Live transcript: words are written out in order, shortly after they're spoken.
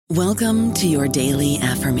Welcome to your daily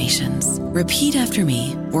affirmations. Repeat after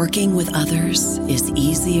me. Working with others is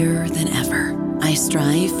easier than ever. I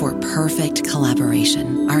strive for perfect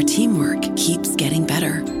collaboration. Our teamwork keeps getting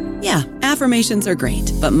better. Yeah, affirmations are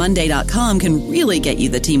great, but Monday.com can really get you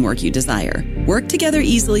the teamwork you desire. Work together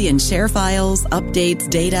easily and share files, updates,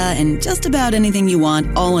 data, and just about anything you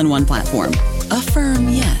want all in one platform. Affirm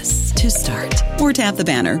yes to start, or tap the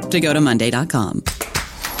banner to go to Monday.com.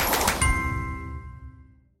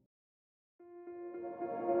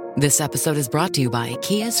 This episode is brought to you by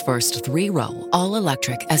Kia's first three-row,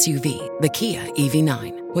 all-electric SUV, the Kia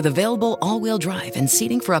EV9, with available all-wheel drive and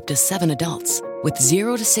seating for up to 7 adults, with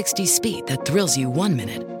 0 to 60 speed that thrills you 1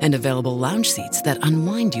 minute and available lounge seats that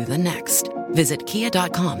unwind you the next. Visit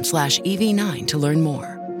kia.com/EV9 to learn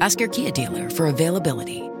more. Ask your Kia dealer for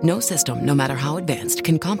availability. No system, no matter how advanced,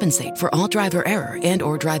 can compensate for all driver error and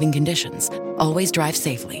or driving conditions. Always drive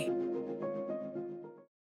safely.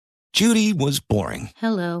 Judy was boring.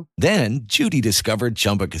 Hello. Then Judy discovered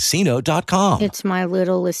ChumbaCasino.com. It's my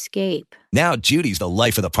little escape. Now Judy's the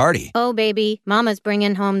life of the party. Oh, baby, mama's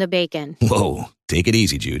bringing home the bacon. Whoa, take it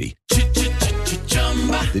easy, Judy.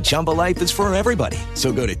 The Chumba life is for everybody.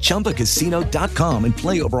 So go to ChumbaCasino.com and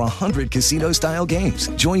play over 100 casino-style games.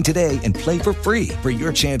 Join today and play for free for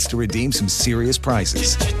your chance to redeem some serious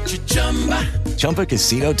prizes.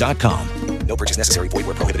 ChumbaCasino.com. No purchase necessary. Void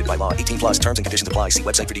where prohibited by law. 18 plus terms and conditions apply. See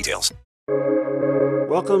website for details.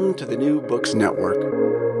 Welcome to the New Books Network.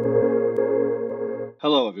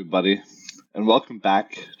 Hello, everybody, and welcome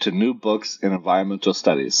back to New Books in Environmental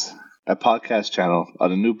Studies, a podcast channel on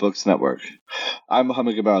the New Books Network. I'm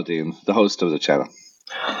Mohammed Gamaldeen, the host of the channel.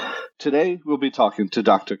 Today, we'll be talking to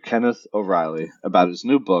Dr. Kenneth O'Reilly about his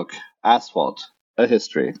new book, Asphalt, A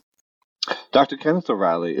History. Dr. Kenneth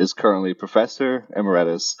O'Reilly is currently Professor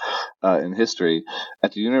Emeritus in History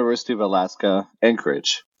at the University of Alaska,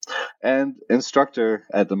 Anchorage, and instructor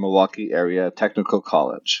at the Milwaukee Area Technical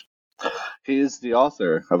College. He is the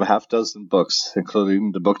author of a half dozen books,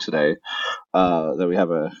 including the book today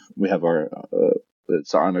that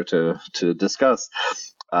it's our honor to discuss,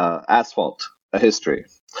 Asphalt, A History.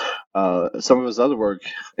 Some of his other work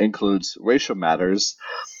includes Racial Matters,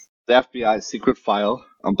 the FBI's Secret File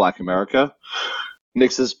on Black America,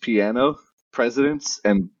 Nixon's Piano, Presidents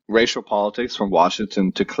and Racial Politics from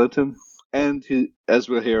Washington to Clinton, and he, as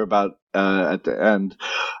we'll hear about at the end,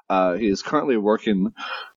 he is currently working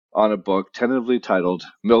on a book tentatively titled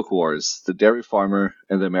Milk Wars, The Dairy Farmer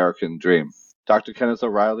and the American Dream. Dr. Kenneth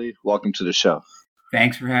O'Reilly, welcome to the show.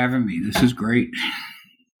 Thanks for having me. This is great.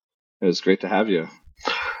 It's great to have you.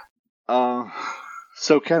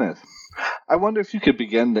 So, Kenneth, I wonder if you could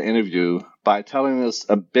begin the interview by telling us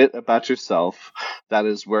a bit about yourself, that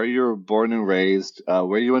is, where you were born and raised,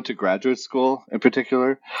 where you went to graduate school in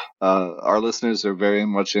particular. Our listeners are very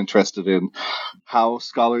much interested in how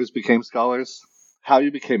scholars became scholars, how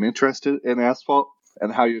you became interested in asphalt,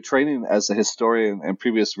 and how your training as a historian and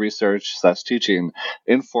previous research/teaching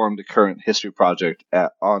informed the current history project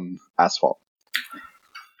on asphalt.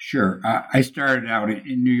 Sure. I started out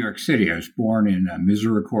in New York City. I was born in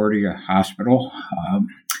Misericordia Hospital, and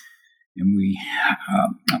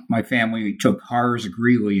my family took Horace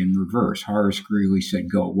Greeley in reverse. Horace Greeley said,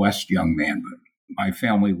 "Go west, young man," but my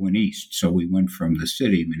family went east, so we went from the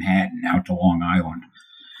city, Manhattan, out to Long Island.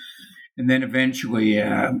 And then eventually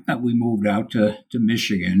we moved out to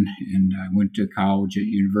Michigan, and I went to college at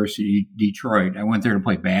University of Detroit. I went there to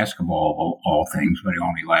play basketball, of all things, but it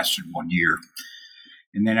only lasted 1 year.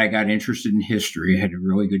 And then I got interested in history. I had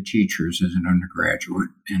really good teachers as an undergraduate.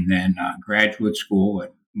 And then graduate school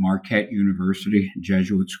at Marquette University,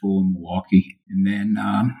 Jesuit school in Milwaukee. And then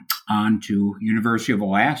on to University of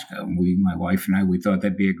Alaska. My wife and I, we thought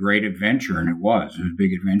that'd be a great adventure, and it was. It was a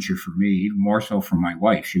big adventure for me, even more so for my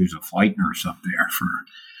wife. She was a flight nurse up there for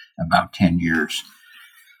about 10 years.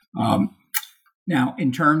 Now,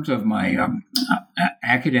 in terms of my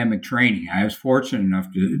academic training, I was fortunate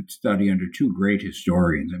enough to study under two great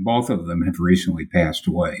historians, and both of them have recently passed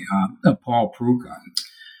away. Paul Pruka,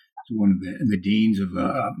 one of the deans of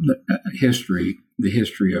the history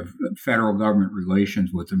of federal government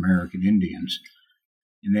relations with American Indians,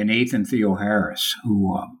 and then Nathan Theo Harris, who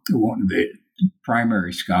one of the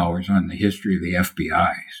primary scholars on the history of the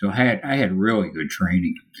FBI. So I had really good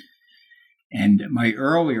training. And my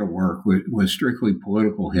earlier work was strictly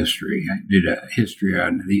political history. I did a history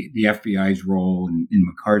on the FBI's role in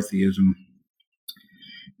McCarthyism,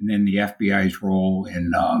 and then the FBI's role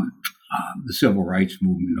in the Civil Rights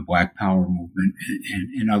Movement, the Black Power movement,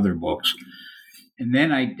 and other books. And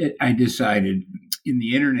then I decided in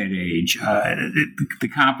the internet age, the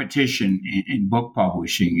competition in book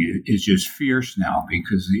publishing is just fierce now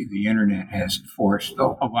because the internet has forced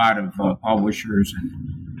a lot of publishers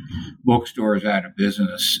and bookstores out of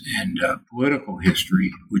business. And political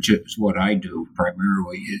history, which is what I do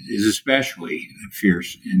primarily, is especially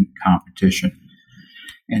fierce in competition.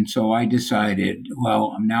 And so I decided,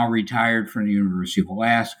 well, I'm now retired from the University of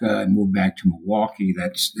Alaska. I moved back to Milwaukee.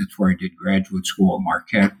 That's where I did graduate school at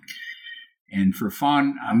Marquette. And for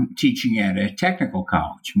fun, I'm teaching at a technical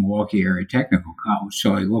college, Milwaukee Area Technical College.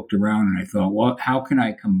 So I looked around and I thought, well, how can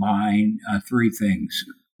I combine three things?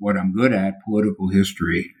 What I'm good at, political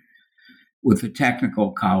history, with a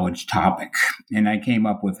technical college topic. And I came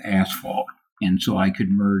up with Asphalt. And so I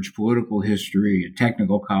could merge political history, a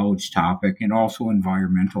technical college topic, and also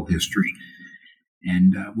environmental history.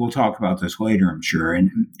 And we'll talk about this later, I'm sure.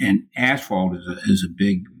 And Asphalt is a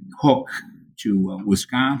big hook to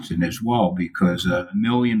Wisconsin as well, because 1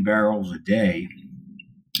 million barrels a day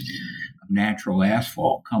of natural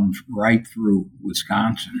asphalt comes right through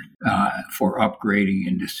Wisconsin for upgrading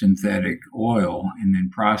into synthetic oil and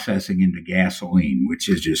then processing into gasoline, which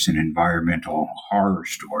is just an environmental horror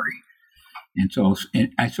story. And so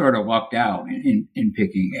I sort of lucked out in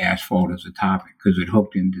picking asphalt as a topic because it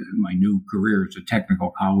hooked into my new career as a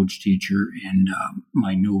technical college teacher and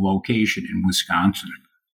my new location in Wisconsin.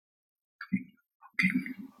 Okay.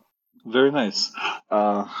 Very nice.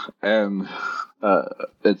 And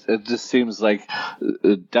it just seems like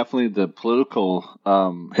definitely the political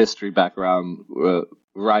history background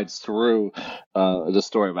rides through the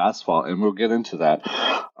story of Asphalt, and we'll get into that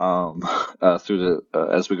through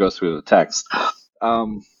as we go through the text.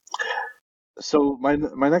 So my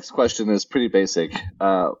next question is pretty basic.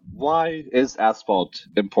 Why is asphalt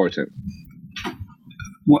important?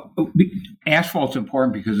 Well, asphalt's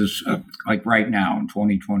important because it's like right now in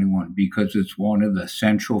 2021, because it's one of the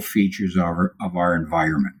central features of our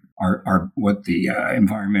environment. Our what the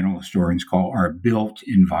environmental historians call our built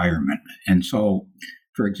environment. And so,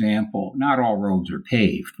 for example, not all roads are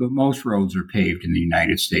paved, but most roads are paved in the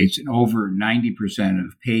United States, and over 90%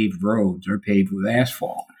 of paved roads are paved with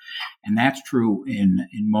asphalt. And that's true in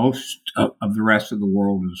most of the rest of the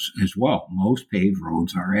world as well. Most paved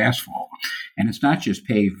roads are asphalt. And it's not just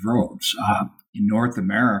paved roads. In North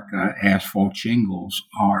America, asphalt shingles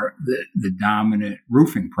are the dominant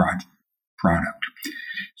roofing product.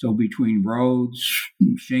 So between roads,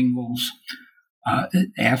 shingles,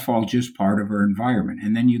 asphalt is just part of our environment.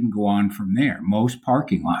 And then you can go on from there. Most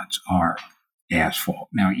parking lots are asphalt.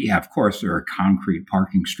 Now, yeah, of course, there are concrete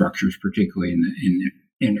parking structures, particularly in the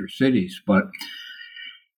inner cities, but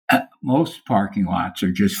most parking lots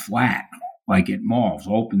are just flat, like at malls,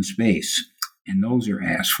 open space, and those are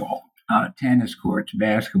asphalt. Tennis courts,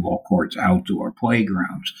 basketball courts, outdoor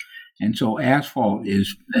playgrounds. And so asphalt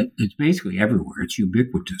it's basically everywhere. It's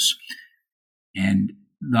ubiquitous. And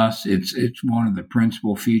thus, it's one of the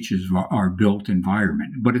principal features of our built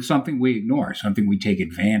environment. But it's something we ignore, something we take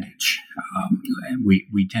advantage. And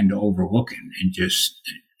we tend to overlook it and just,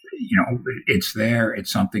 it's there.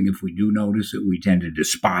 It's something, if we do notice it, we tend to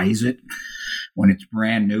despise it. When it's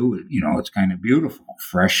brand new, it's kind of beautiful.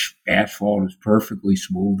 Fresh asphalt is perfectly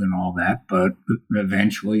smooth and all that, but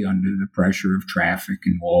eventually, under the pressure of traffic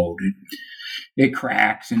and load, it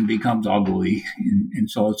cracks and becomes ugly. And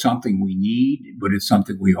so it's something we need, but it's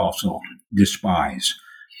something we also despise.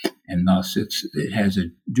 And thus, it has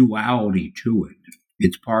a duality to it.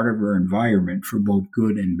 It's part of our environment for both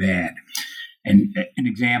good and bad. And an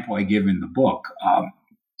example I give in the book,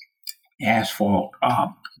 asphalt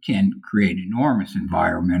can create enormous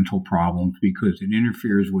environmental problems because it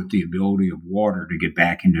interferes with the ability of water to get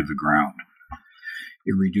back into the ground.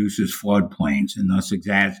 It reduces floodplains and thus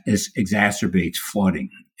exacerbates flooding.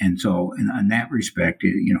 And so in that respect,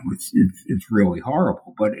 it's really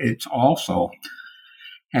horrible. But it's also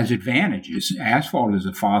has advantages. Asphalt is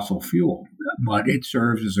a fossil fuel, but it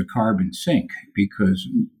serves as a carbon sink because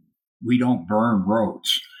we don't burn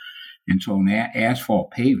roads. And so an asphalt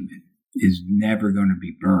pavement is never going to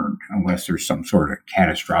be burned unless there's some sort of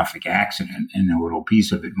catastrophic accident and a little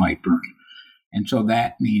piece of it might burn. And so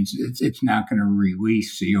that means it's not going to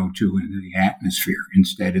release CO2 into the atmosphere.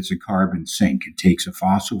 Instead, it's a carbon sink. It takes a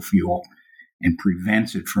fossil fuel and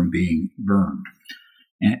prevents it from being burned.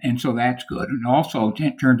 And so that's good. And also,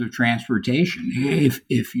 in terms of transportation,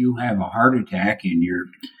 if you have a heart attack and you're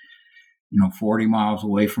 40 miles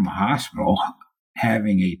away from a hospital,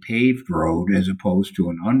 having a paved road as opposed to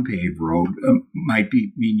an unpaved road might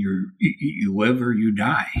mean you live or you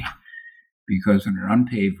die, because on an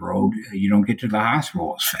unpaved road you don't get to the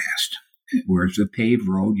hospital as fast. Whereas a paved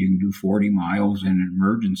road, you can do 40 miles in an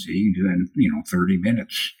emergency in 30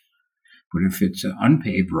 minutes. But if it's an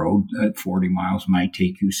unpaved road, 40 miles might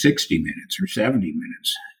take you 60 minutes or 70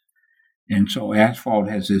 minutes. And so asphalt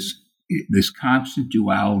has this constant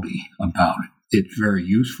duality about it. It's very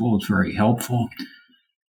useful, it's very helpful,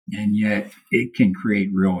 and yet it can create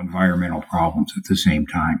real environmental problems at the same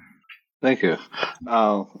time. Thank you.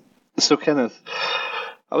 So, Kenneth,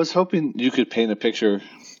 I was hoping you could paint a picture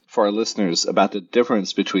for our listeners about the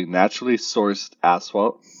difference between naturally sourced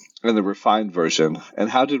asphalt and the refined version, and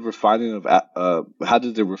how did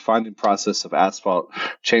the refining process of asphalt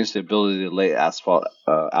change the ability to lay asphalt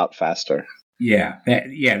out faster? Yeah,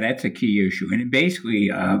 that's a key issue. And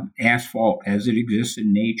basically, asphalt as it exists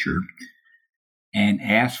in nature and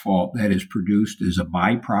asphalt that is produced as a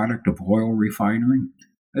byproduct of oil refinery,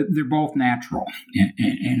 they're both natural.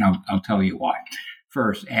 And I'll tell you why.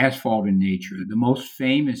 First, asphalt in nature. The most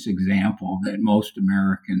famous example that most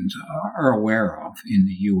Americans are aware of in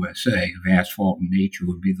the USA of asphalt in nature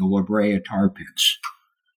would be the La Brea tar pits.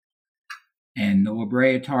 And the La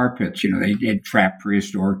Brea tar pits, they did trap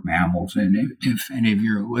prehistoric mammals. And if any of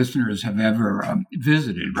your listeners have ever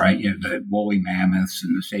visited, right, you have the woolly mammoths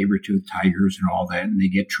and the saber-toothed tigers and all that, and they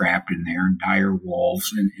get trapped in there, and dire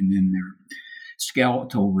wolves, and then their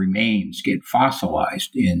skeletal remains get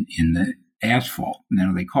fossilized in the asphalt.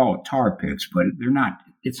 Now, they call it tar pits, but they're not.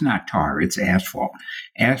 It's not tar, it's asphalt.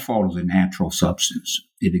 Asphalt is a natural substance.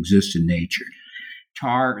 It exists in nature.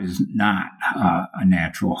 Tar is not a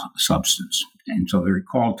natural substance, and so they're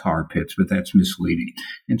called tar pits, but that's misleading.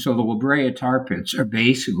 And so the La Brea tar pits are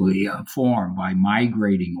basically formed by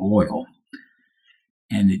migrating oil,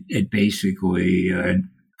 and it basically, to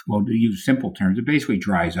use simple terms, it basically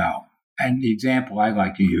dries out. And the example I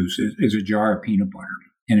like to use is a jar of peanut butter.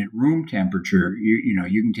 And at room temperature,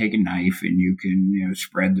 you can take a knife and you can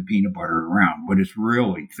spread the peanut butter around, but it's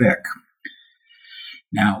really thick.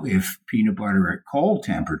 Now, if peanut butter at cold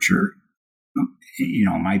temperature,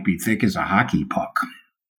 might be thick as a hockey puck.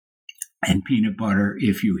 And peanut butter,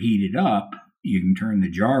 if you heat it up, you can turn the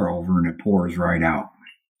jar over and it pours right out.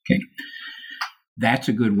 Okay, that's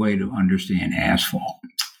a good way to understand asphalt.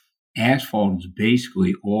 Asphalt is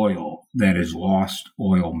basically oil that has lost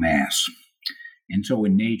oil mass. And so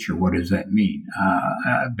in nature, what does that mean?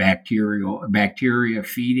 Bacteria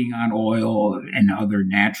feeding on oil and other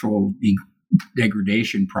natural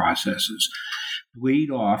degradation processes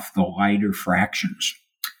bleed off the lighter fractions.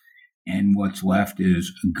 And what's left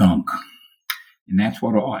is gunk. And that's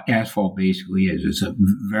what asphalt basically is. It's a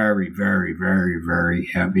very, very, very, very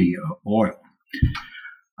heavy oil.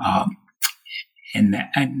 And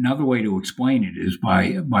another way to explain it is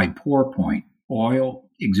by pour point. Oil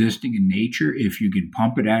existing in nature, if you can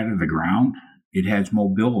pump it out of the ground, it has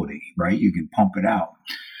mobility, right? You can pump it out.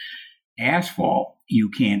 Asphalt, you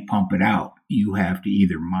can't pump it out. You have to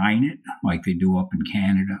either mine it, like they do up in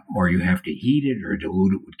Canada, or you have to heat it or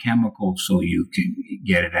dilute it with chemicals so you can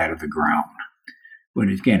get it out of the ground. But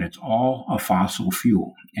again, it's all a fossil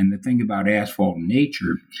fuel. And the thing about asphalt in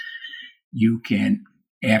nature, you can,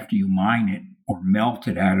 after you mine it or melt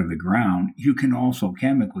it out of the ground, you can also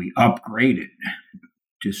chemically upgrade it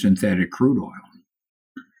to synthetic crude oil.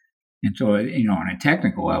 And so, on a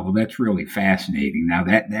technical level, that's really fascinating. Now,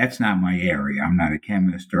 that's not my area. I'm not a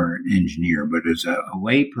chemist or an engineer, but as a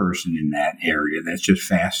lay person in that area, that's just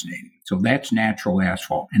fascinating. So that's natural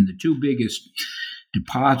asphalt. And the two biggest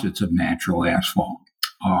deposits of natural asphalt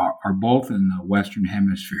are both in the Western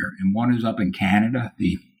Hemisphere. And one is up in Canada,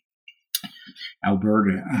 the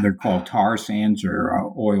Alberta. They're called tar sands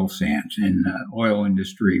or oil sands. And the oil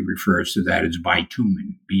industry refers to that as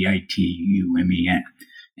bitumen, bitumen.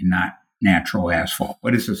 And not natural asphalt,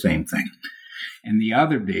 but it's the same thing. And the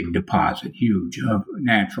other big deposit, huge, of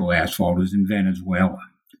natural asphalt is in Venezuela.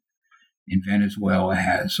 And Venezuela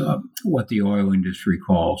has what the oil industry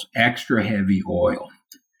calls extra heavy oil.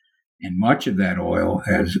 And much of that oil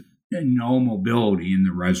has no mobility in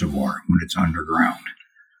the reservoir when it's underground.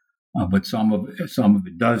 But some of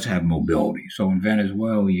it does have mobility. So in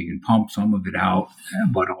Venezuela, you can pump some of it out,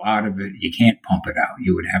 but a lot of it, you can't pump it out.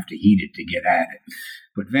 You would have to heat it to get at it.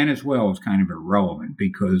 But Venezuela is kind of irrelevant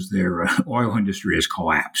because their oil industry has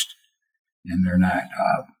collapsed, and they're not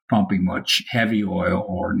pumping much heavy oil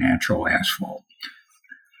or natural asphalt.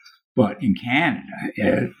 But in Canada,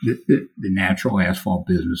 the natural asphalt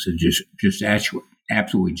business is just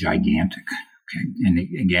absolutely gigantic. Okay? And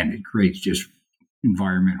again, it creates just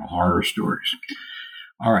environmental horror stories.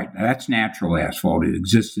 All right, that's natural asphalt. It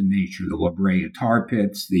exists in nature. The La Brea tar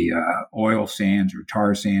pits, the oil sands or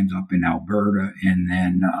tar sands up in Alberta, and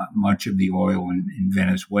then much of the oil in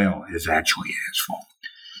Venezuela is actually asphalt.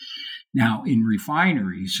 Now, in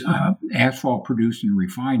refineries, asphalt produced in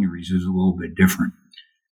refineries is a little bit different.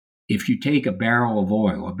 If you take a barrel of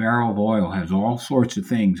oil has all sorts of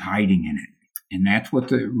things hiding in it. And that's what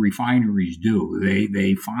the refineries do.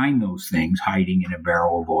 They find those things hiding in a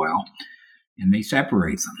barrel of oil, and they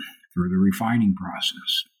separate them through the refining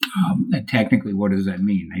process. And technically, what does that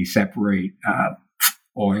mean? They separate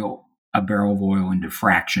a barrel of oil into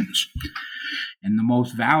fractions. And the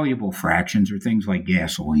most valuable fractions are things like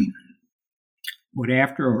gasoline. But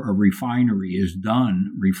after a refinery is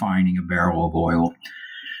done refining a barrel of oil,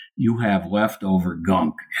 you have leftover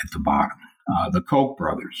gunk at the bottom. The Koch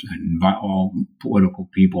brothers, and all political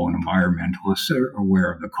people and environmentalists are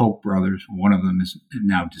aware of the Koch brothers. One of them is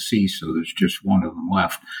now deceased, so there's just one of them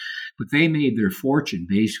left. But they made their fortune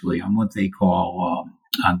basically on what they call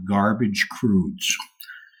garbage crudes.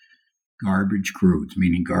 Garbage crudes,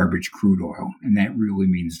 meaning garbage crude oil. And that really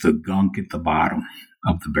means the gunk at the bottom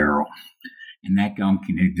of the barrel. And that gunk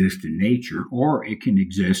can exist in nature, or it can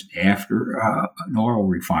exist after an oil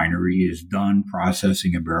refinery is done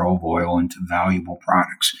processing a barrel of oil into valuable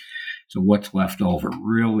products. So what's left over?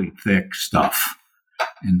 Really thick stuff.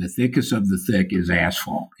 And the thickest of the thick is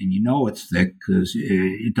asphalt. And you know it's thick because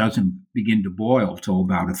it doesn't begin to boil till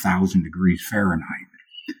about 1,000 degrees Fahrenheit.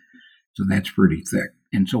 So that's pretty thick.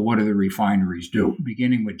 And so what do the refineries do?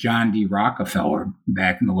 Beginning with John D. Rockefeller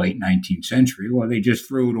back in the late 19th century, well, they just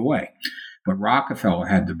threw it away. But Rockefeller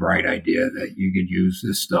had the bright idea that you could use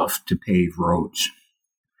this stuff to pave roads.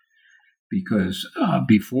 Because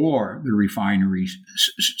before the refineries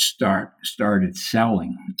started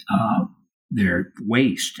selling their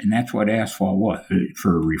waste, and that's what asphalt was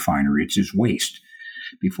for a refinery, it's just waste.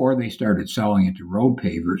 Before they started selling it to road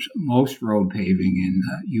pavers, most road paving in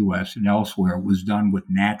the U.S. and elsewhere was done with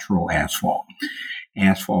natural asphalt.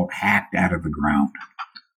 Asphalt hacked out of the ground.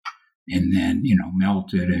 And then,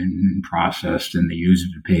 melted and processed, and they used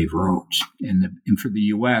it to pave roads. And for the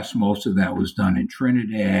U.S., most of that was done in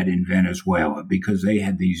Trinidad and Venezuela because they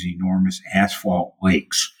had these enormous asphalt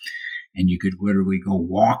lakes. And you could literally go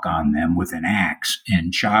walk on them with an axe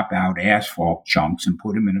and chop out asphalt chunks and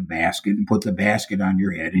put them in a basket and put the basket on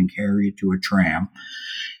your head and carry it to a tram.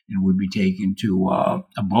 And would be taken to a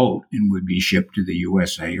boat and would be shipped to the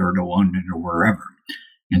USA or to London or wherever.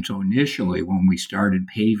 And so initially, when we started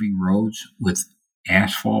paving roads with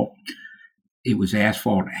asphalt, it was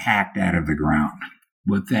asphalt hacked out of the ground.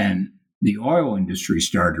 But then the oil industry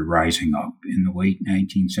started rising up in the late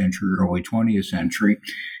 19th century, early 20th century,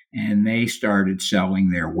 and they started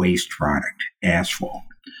selling their waste product, asphalt,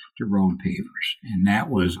 to road pavers. And that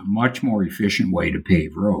was a much more efficient way to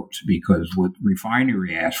pave roads because with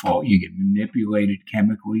refinery asphalt, you could manipulate it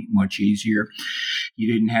chemically much easier.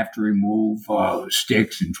 You didn't have to remove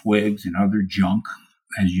sticks and twigs and other junk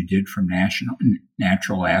as you did from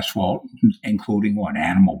natural asphalt, including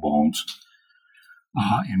animal bones,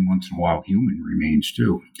 and once in a while human remains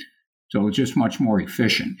too. So it's just much more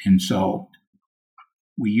efficient. And so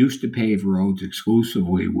we used to pave roads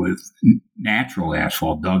exclusively with natural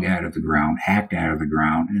asphalt dug out of the ground, hacked out of the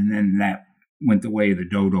ground, and then that went the way of the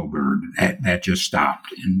dodo bird. That just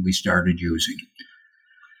stopped, and we started using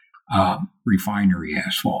refinery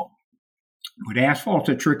asphalt. But asphalt's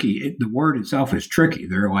a tricky, the word itself is tricky.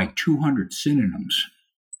 There are like 200 synonyms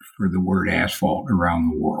for the word asphalt around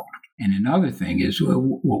the world. And another thing is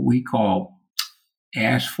what we call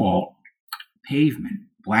asphalt pavement,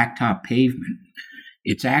 blacktop pavement.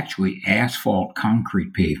 It's actually asphalt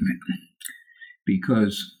concrete pavement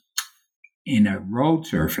because in a road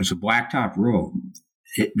surface, a blacktop road,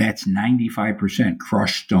 that's 95%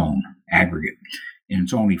 crushed stone aggregate, and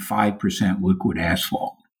it's only 5% liquid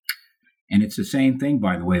asphalt. And it's the same thing,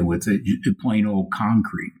 by the way, with the plain old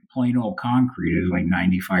concrete. Plain old concrete is like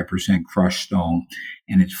 95% crushed stone,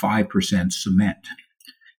 and it's 5% cement.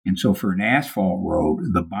 And so for an asphalt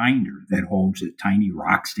road, the binder that holds the tiny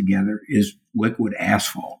rocks together is liquid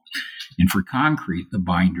asphalt. And for concrete, the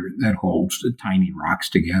binder that holds the tiny rocks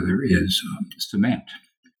together is cement.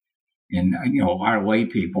 And, a lot of lay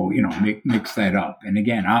people, mix that up. And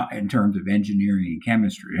again, in terms of engineering and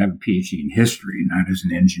chemistry, I have a PhD in history, not as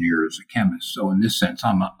an engineer, as a chemist. So in this sense,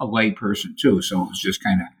 I'm a lay person too. So it's just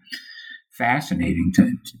kind of fascinating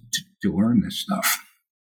to learn this stuff.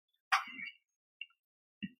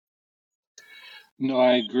 No,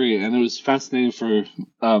 I agree. And it was fascinating for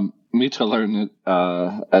me to learn it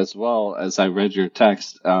as well as I read your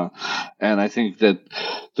text. And I think that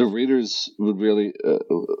the readers would really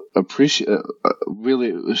appreciate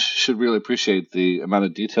the amount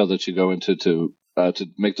of detail that you go into to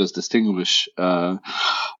make those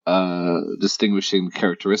distinguishing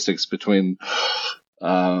characteristics between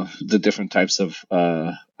the different types of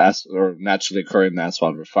or naturally occurring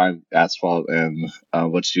asphalt, refined asphalt, and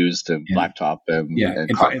what's used in blacktop and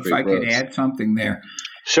concrete if I roads. could add something there.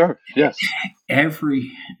 Sure, yes.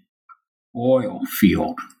 Every oil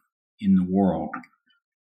field in the world,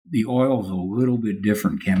 the oil is a little bit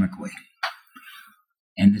different chemically.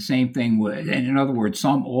 And the same thing with, and in other words,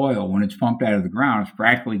 some oil, when it's pumped out of the ground, it's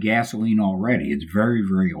practically gasoline already. It's very,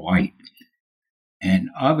 very light. And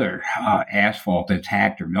other asphalt that's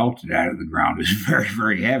hacked or melted out of the ground is very,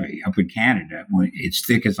 very heavy. Up in Canada, when it's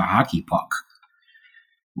thick as a hockey puck.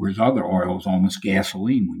 Whereas other oil is almost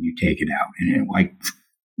gasoline when you take it out. And like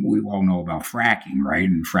we all know about fracking, right?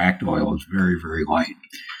 And fracked oil is very, very light.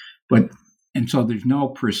 And so there's no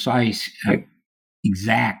precise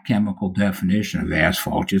exact chemical definition of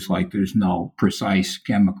asphalt, just like there's no precise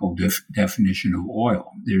chemical definition of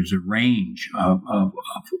oil. There's a range of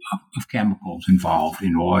chemicals involved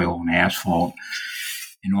in oil and asphalt,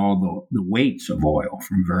 and all the weights of oil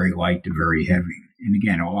from very light to very heavy. And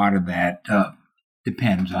again, a lot of that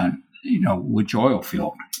depends on which oil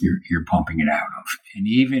field you're pumping it out of. And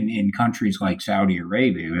even in countries like Saudi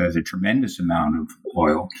Arabia, that has a tremendous amount of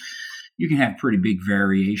oil, you can have pretty big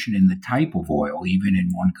variation in the type of oil, even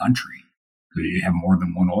in one country, because you have more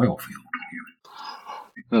than one oil field.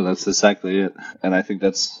 No, that's exactly it. And I think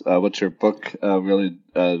that's what your book really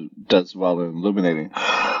does well in illuminating.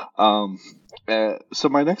 So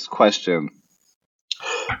my next question,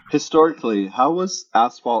 historically, how was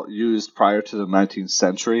asphalt used prior to the 19th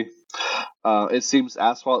century? It seems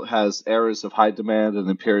asphalt has eras of high demand and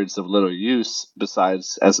then periods of little use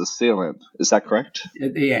besides as a sealant. Is that correct?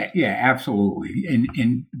 Yeah, absolutely.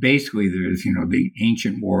 And basically there's, the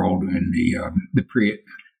ancient world and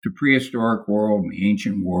the prehistoric world and the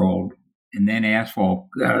ancient world, and then asphalt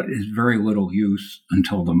is very little use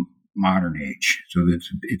until the modern age. So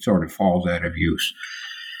it sort of falls out of use.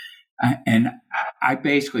 And I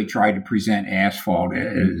basically try to present asphalt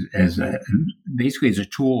as a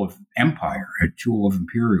tool of empire, a tool of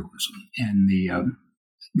imperialism. And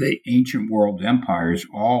the ancient world empires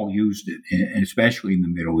all used it, especially in the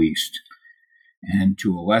Middle East. And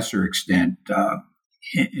to a lesser extent,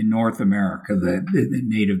 in North America, the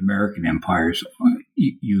Native American empires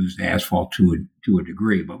used asphalt to a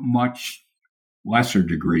degree, but much lesser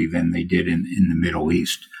degree than they did in the Middle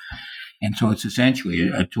East. And so it's essentially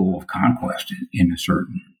a tool of conquest in a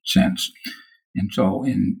certain sense. And so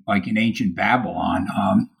in ancient Babylon,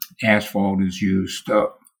 asphalt is used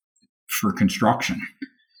for construction,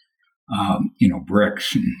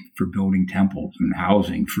 bricks, and for building temples and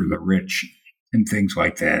housing for the rich and things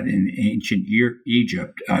like that. In ancient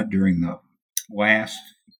Egypt, during the last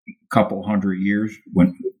couple hundred years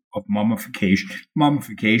of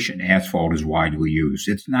mummification, asphalt is widely used.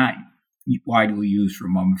 It's not widely used for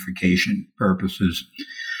mummification purposes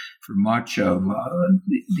for much of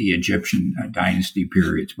the Egyptian dynasty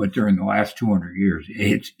periods, but during the last 200 years,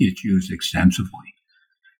 it's used extensively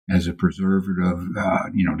as a preservative,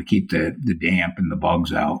 to keep the damp and the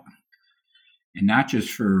bugs out, and not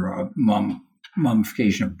just for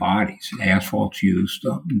mummification of bodies. Asphalt's used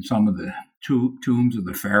in some of the tombs of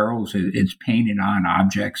the pharaohs. It's painted on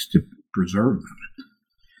objects to preserve them,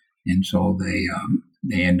 and so they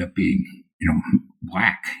end up being,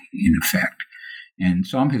 black in effect. And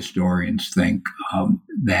some historians think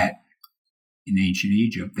that in ancient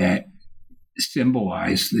Egypt that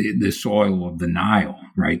symbolized the soil of the Nile,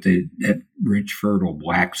 right? That rich, fertile,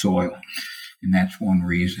 black soil. And that's one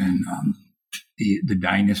reason the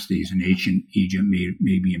dynasties in ancient Egypt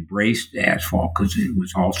maybe embraced asphalt, because it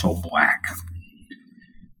was also black.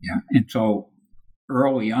 Yeah. And so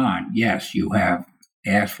early on, yes, you have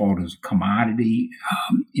asphalt as a commodity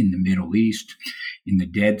in the Middle East, in the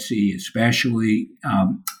Dead Sea especially.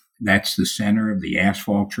 That's the center of the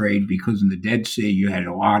asphalt trade, because in the Dead Sea you had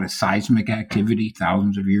a lot of seismic activity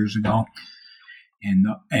thousands of years ago,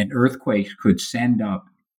 and earthquakes could send up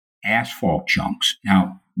asphalt chunks.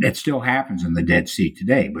 Now, that still happens in the Dead Sea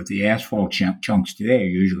today, but the asphalt chunks today are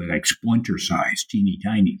usually like splinter size, teeny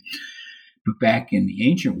tiny. But back in the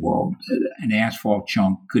ancient world, an asphalt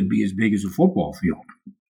chunk could be as big as a football field.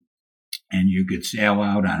 And you could sail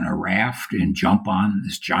out on a raft and jump on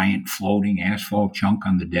this giant floating asphalt chunk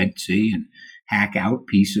on the Dead Sea and hack out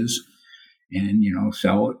pieces and,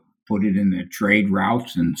 sell it, put it in the trade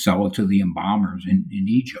routes and sell it to the embalmers in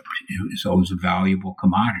Egypt. So it was a valuable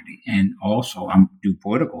commodity. And also, do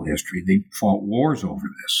political history, they fought wars over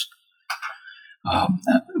this.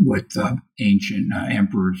 With ancient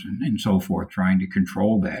emperors and so forth, trying to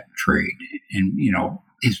control that trade. And,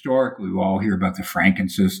 historically, we all hear about the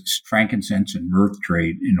frankincense and myrrh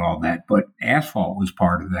trade and all that, but asphalt was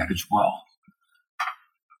part of that as well.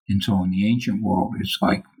 And so in the ancient world, it's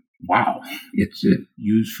like, wow, it's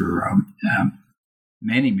used for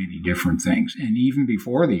many, many different things. And even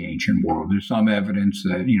before the ancient world, there's some evidence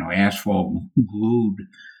that, asphalt glued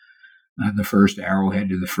the first arrowhead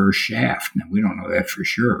to the first shaft. Now, we don't know that for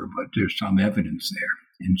sure, but there's some evidence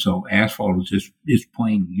there. And so asphalt is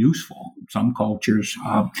plain useful. Some cultures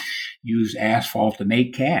use asphalt to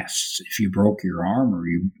make casts. If you broke your arm or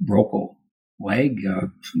you broke a leg,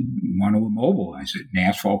 you want to immobilize it, and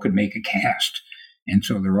asphalt could make a cast. And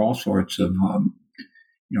so there are all sorts of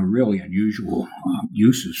really unusual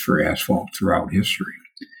uses for asphalt throughout history.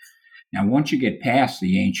 Now, once you get past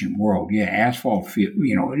the ancient world, asphalt,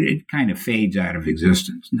 it kind of fades out of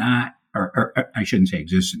existence. Or I shouldn't say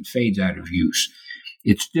existence, fades out of use.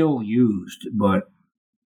 It's still used, but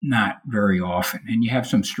not very often. And you have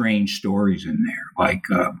some strange stories in there, like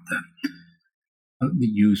the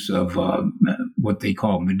use of what they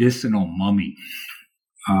call medicinal mummy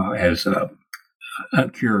as a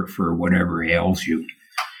cure for whatever ails you.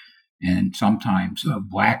 And sometimes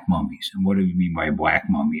black mummies. And what do you mean by a black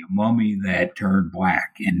mummy? A mummy that turned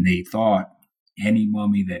black. And they thought any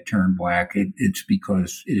mummy that turned black, it's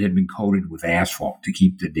because it had been coated with asphalt to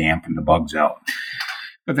keep the damp and the bugs out.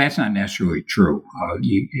 But that's not necessarily true.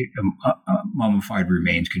 Mummified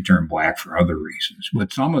remains can turn black for other reasons.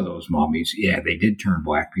 But some of those mummies, they did turn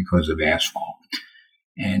black because of asphalt.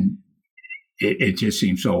 And it just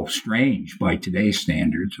seems so strange by today's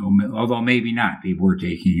standards, although maybe not. People were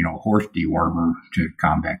taking, horse dewormer to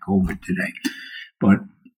combat COVID today. But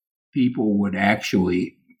people would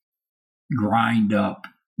actually grind up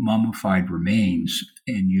mummified remains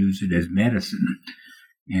and use it as medicine.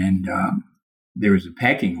 And there was a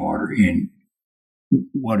pecking order in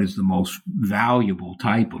what is the most valuable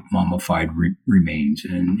type of mummified remains.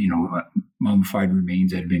 And, mummified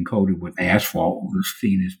remains that had been coated with asphalt was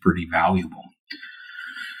seen as pretty valuable.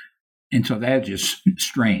 And so that's just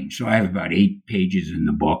strange. So I have about 8 pages in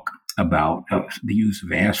the book about the use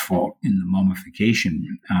of asphalt in the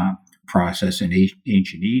mummification process in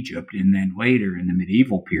ancient Egypt. And then later in the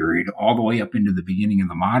medieval period, all the way up into the beginning of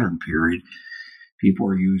the modern period, people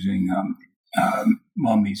were using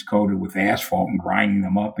mummies coated with asphalt and grinding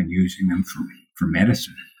them up and using them for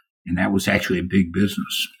medicine. And that was actually a big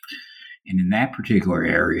business. And in that particular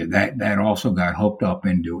area, that also got hooked up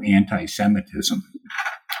into anti-Semitism,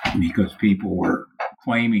 because people were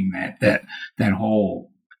claiming that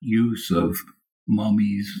whole use of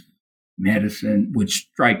mummies, medicine, which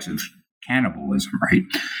strikes as cannibalism, right?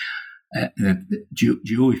 That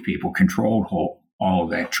Jewish people controlled all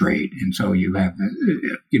of that trade. And so you have,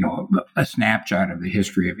 a snapshot of the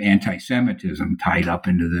history of anti-Semitism tied up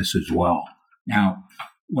into this as well. Now,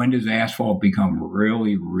 when does asphalt become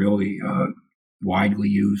really, really widely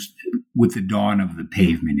used? With the dawn of the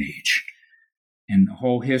pavement age. And the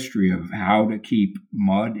whole history of how to keep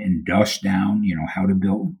mud and dust down, how to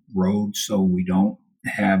build roads so we don't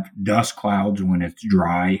have dust clouds when it's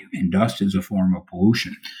dry, and dust is a form of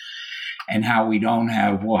pollution. And how we don't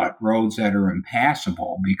have roads that are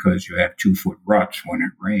impassable because you have 2-foot ruts when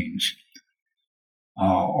it rains.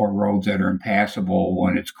 Or roads that are impassable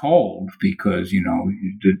when it's cold because, you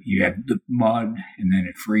have the mud and then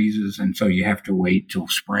it freezes. And so you have to wait till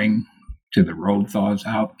spring till the road thaws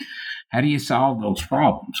out. How do you solve those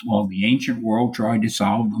problems? Well, the ancient world tried to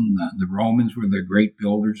solve them. The Romans were the great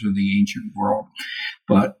builders of the ancient world.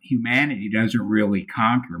 But humanity doesn't really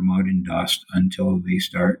conquer mud and dust until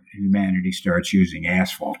humanity starts using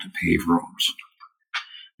asphalt to pave roads.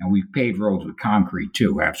 And we've paved roads with concrete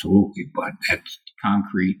too, absolutely. But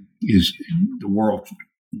concrete is the world's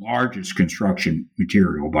largest construction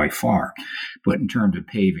material by far. But in terms of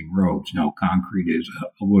paving roads, no, concrete is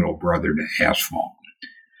a little brother to asphalt.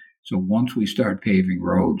 So once we start paving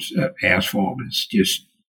roads, asphalt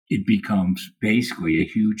it becomes basically a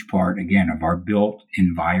huge part, again, of our built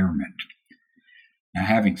environment. Now,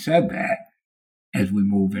 having said that, as we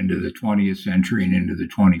move into the 20th century and into the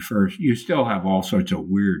 21st, you still have all sorts of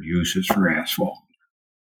weird uses for asphalt.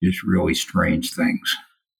 Just really strange things.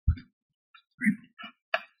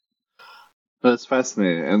 That's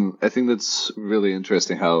fascinating. And I think that's really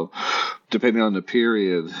interesting how, depending on the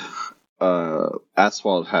period,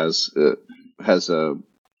 asphalt has a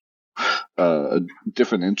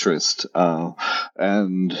different interest,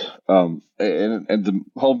 and the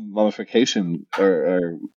whole mummification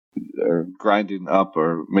or grinding up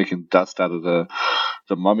or making dust out of the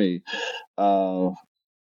mummy,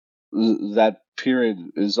 that period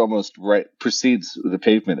is almost precedes the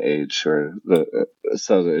pavement age, or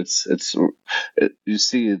you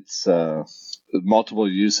see it's multiple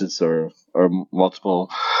uses or multiple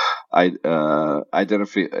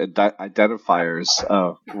identifiers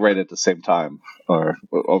right at the same time or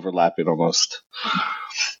overlapping almost.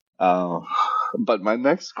 But my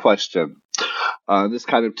next question, this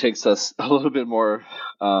kind of takes us a little bit more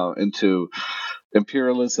into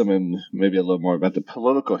imperialism and maybe a little more about the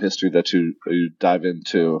political history that you dive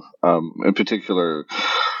into, in particular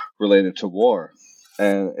related to war.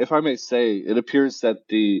 And if I may say, it appears that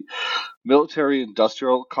the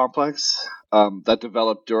military-industrial complex that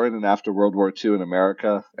developed during and after World War II in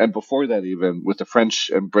America, and before that even, with the French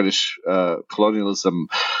and British colonialism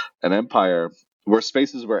and empire, were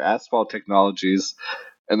spaces where asphalt technologies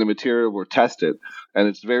and the material were tested, and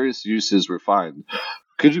its various uses refined.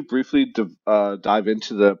 Could you briefly dive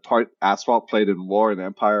into the part asphalt played in war and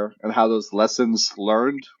empire, and how those lessons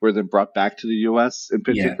learned were then brought back to the U.S. in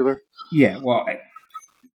particular?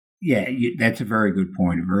 That's a very good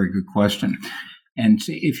point, a very good question. And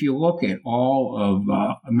see, if you look at all of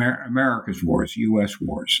America's wars, U.S.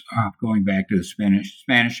 wars, going back to the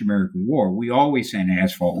Spanish-American War, we always sent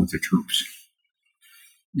asphalt with the troops.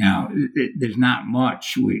 Now, there's not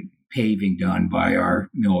much paving done by our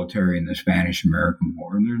military in the Spanish-American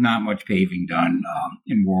War, and there's not much paving done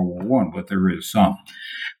in World War I, but there is some.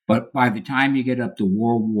 But by the time you get up to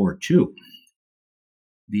World War II,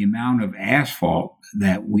 the amount of asphalt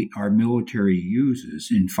that our military uses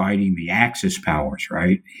in fighting the Axis powers,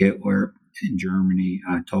 right? Hitler in Germany,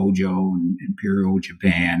 Tojo in Imperial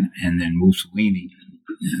Japan, and then Mussolini,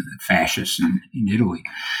 fascists in Italy.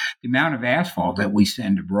 The amount of asphalt that we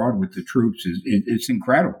send abroad with the troops it's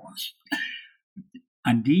incredible.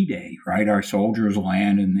 On D-Day, right, our soldiers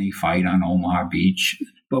land and they fight on Omaha Beach,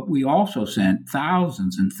 but we also sent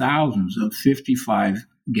thousands and thousands of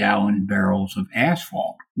 55-gallon barrels of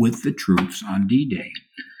asphalt with the troops on D-Day.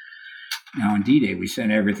 Now, on D-Day, we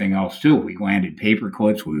sent everything else too. We landed paper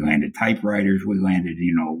clips, we landed typewriters, we landed,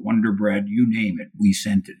 Wonder Bread, you name it, we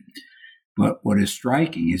sent it. But what is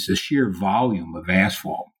striking is the sheer volume of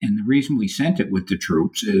asphalt. And the reason we sent it with the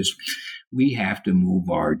troops is we have to move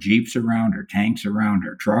our Jeeps around, our tanks around,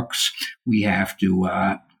 our trucks. We have to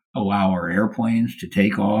allow our airplanes to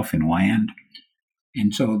take off and land.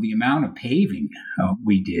 And so the amount of paving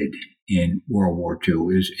we did in World War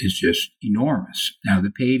II is just enormous. Now, the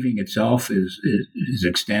paving itself is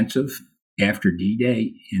extensive after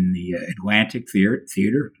D-Day in the Atlantic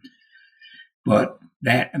Theater, but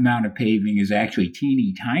that amount of paving is actually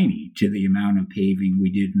teeny tiny to the amount of paving we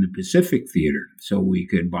did in the Pacific Theater. So we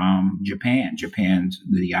could bomb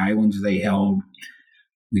the islands they held.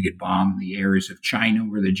 We could bomb the areas of China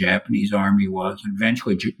where the Japanese army was, and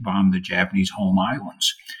eventually bomb the Japanese home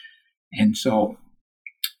islands. And so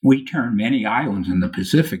we turned many islands in the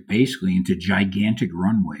Pacific basically into gigantic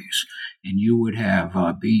runways. And you would have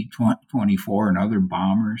B-24 and other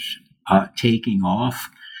bombers taking off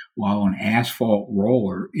while an asphalt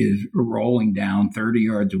roller is rolling down 30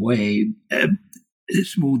 yards away,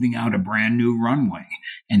 smoothing out a brand new runway.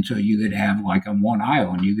 And so you could have, like, on one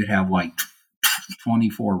island, you could have like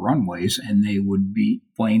 24 runways, and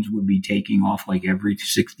planes would be taking off like every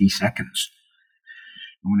 60 seconds.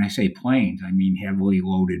 And when I say planes, I mean heavily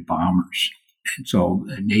loaded bombers. And so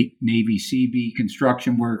Navy Seabee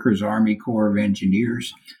construction workers, Army Corps of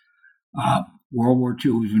Engineers. World War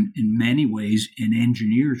II was in many ways an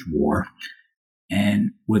engineers' war.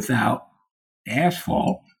 And without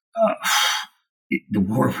asphalt, the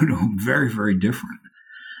war would have been very, very different.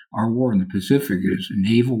 Our war in the Pacific is a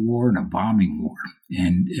naval war and a bombing war.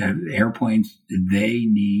 And airplanes, they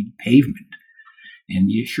need pavement. And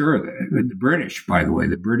the British, by the way,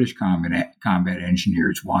 the British combat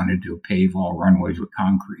engineers wanted to pave all runways with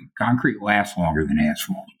concrete. Concrete lasts longer than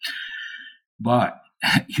asphalt. But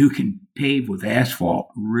you can pave with asphalt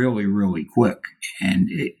really, really quick, and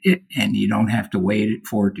you don't have to wait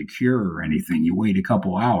for it to cure or anything. You wait a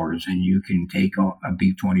couple hours, and you can a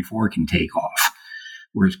B-24 can take off.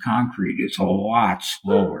 Whereas concrete is a lot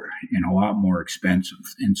slower and a lot more expensive.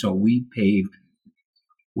 And so we paved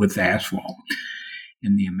with asphalt.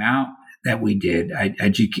 And the amount that we did, I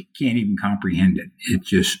just can't even comprehend it. It's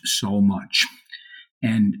just so much.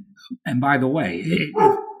 And by the way,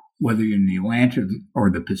 whether you're in the Atlantic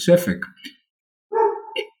or the Pacific,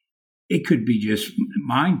 it could be just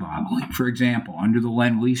mind-boggling. For example, under the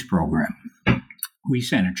Lend-Lease program, we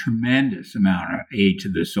sent a tremendous amount of aid to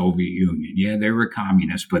the Soviet Union. Yeah, they were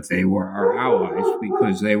communists, but they were our allies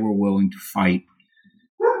because they were willing to fight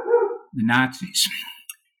the Nazis.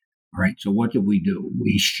 All right, so what did we do?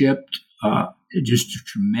 We shipped just a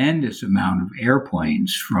tremendous amount of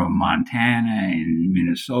airplanes from Montana and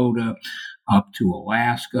Minnesota up to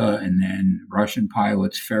Alaska, and then Russian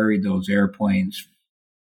pilots ferried those airplanes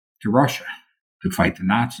to Russia to fight the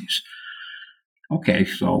Nazis. Okay,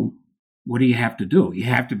 so what do you have to do? You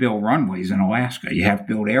have to build runways in Alaska. You have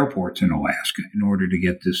to build airports in Alaska in order to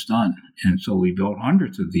get this done. And so we built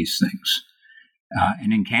hundreds of these things.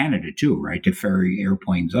 And in Canada, too, right, to ferry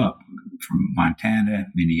airplanes up from Montana,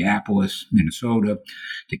 Minneapolis, Minnesota,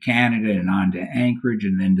 to Canada, and on to Anchorage,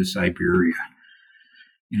 and then to Siberia.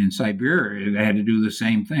 And in Siberia, they had to do the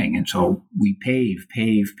same thing. And so we pave.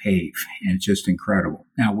 And it's just incredible.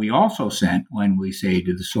 Now, we also sent, when we say,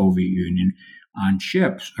 to the Soviet Union on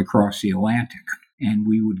ships across the Atlantic. And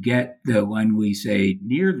we would get the, when we say,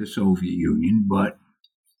 near the Soviet Union, but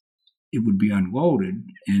it would be unloaded,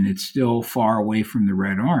 and it's still far away from the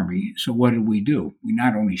Red Army. So what did we do? We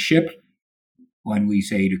not only shipped, when we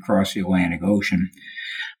say, to cross the Atlantic Ocean,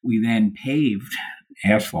 we then paved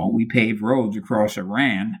asphalt. We paved roads across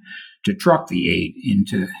Iran to truck the aid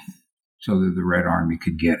into, so that the Red Army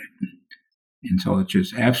could get it. And so it's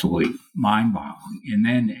just absolutely mind-boggling. And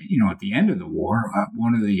then, at the end of the war,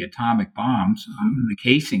 one of the atomic bombs, the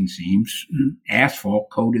casing seams, asphalt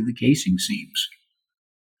coated the casing seams.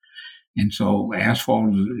 And so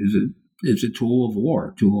asphalt is a tool of war,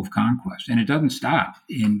 a tool of conquest. And it doesn't stop.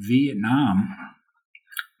 In Vietnam,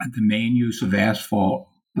 the main use of asphalt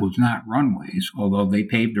was not runways, although they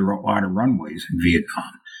paved a lot of runways in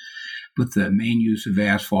Vietnam. But the main use of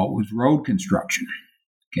asphalt was road construction.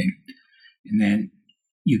 Okay. And then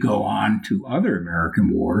you go on to other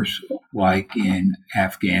American wars, like in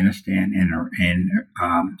Afghanistan and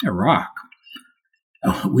Iraq.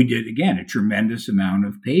 We did, again, a tremendous amount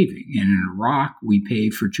of paving. And in Iraq, we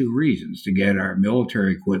paved for two reasons: to get our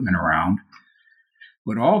military equipment around,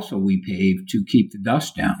 but also we paved to keep the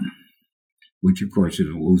dust down, which, of course, is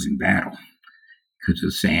a losing battle because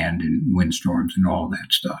of sand and windstorms and all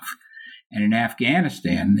that stuff. And in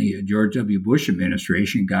Afghanistan, the George W. Bush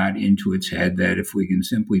administration got into its head that if we can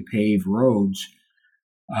simply pave roads,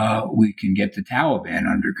 we can get the Taliban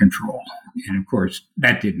under control. And of course,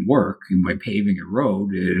 that didn't work. And by paving a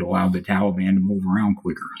road, it allowed the Taliban to move around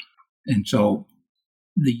quicker. And so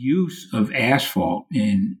the use of asphalt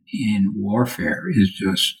in warfare is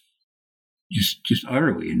just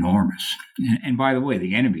utterly enormous. And by the way,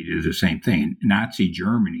 the enemy did the same thing. Nazi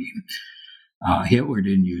Germany, Hitler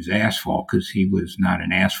didn't use asphalt because he was not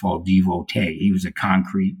an asphalt devotee. He was a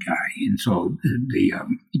concrete guy. And so the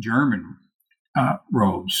German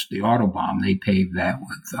roads, the Autobahn, they paved that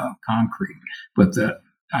with concrete. But the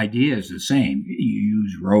idea is the same. You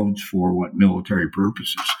use roads for what military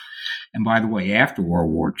purposes. And by the way, after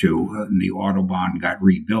World War II, the Autobahn got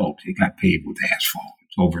rebuilt. It got paved with asphalt.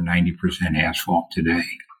 It's over 90% asphalt today.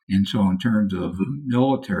 And so in terms of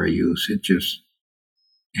military use,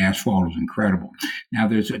 asphalt is incredible. Now,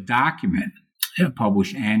 there's a document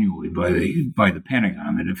published annually by the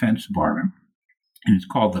Pentagon, the Defense Department, and it's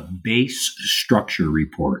called the Base Structure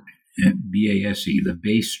Report, BASE, the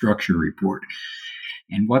Base Structure Report.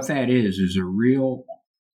 And what that is a real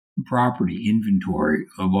property inventory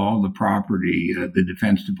of all the property the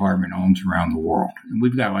Defense Department owns around the world. And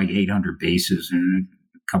we've got like 800 bases in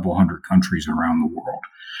a couple hundred countries around the world.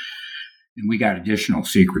 And we got additional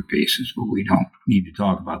secret bases, but we don't need to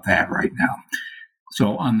talk about that right now.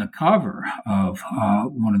 So on the cover of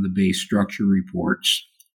one of the base structure reports,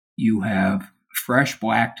 you have fresh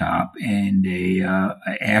blacktop and a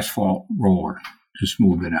asphalt roller to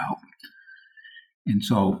smooth it out. And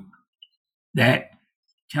so that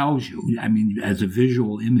tells you, as a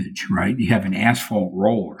visual image, right? You have an asphalt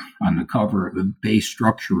roller on the cover of the base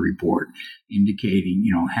structure report indicating,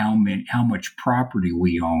 how much property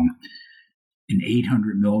we own in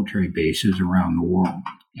 800 military bases around the world.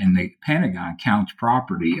 And the Pentagon counts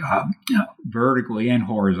property vertically and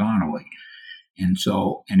horizontally. And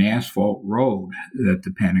so an asphalt road that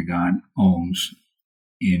the Pentagon owns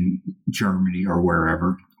in Germany or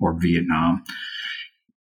wherever, or Vietnam,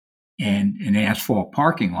 and an asphalt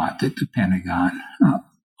parking lot that the Pentagon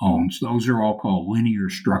owns, those are all called linear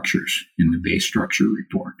structures in the base structure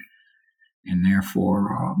report. And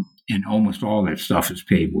therefore, and almost all that stuff is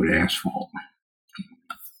paved with asphalt.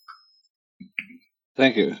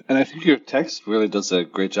 Thank you. And I think your text really does a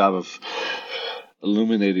great job of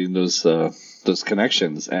illuminating those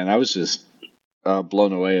connections. And I was just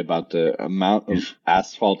blown away about the amount of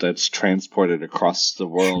asphalt that's transported across the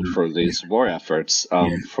world for these war efforts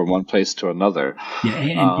from one place to another. Yeah,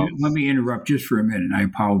 and let me interrupt just for a minute. I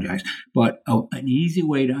apologize. But an easy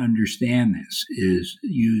way to understand this is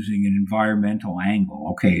using an environmental angle.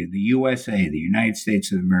 Okay, the USA, the United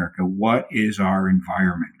States of America, what is our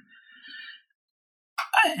environment?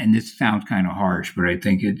 And this sounds kind of harsh, but I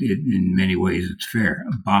think it in many ways it's fair.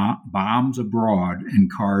 Bombs abroad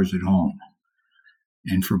and cars at home.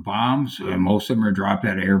 And for bombs, most of them are dropped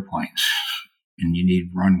out of airplanes, and you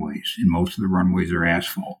need runways, and most of the runways are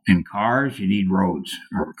asphalt. In cars, you need roads,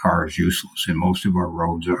 or a car is useless, and most of our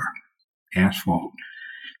roads are asphalt.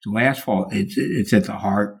 So asphalt, it's at the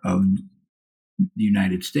heart of the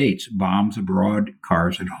United States. Bombs abroad,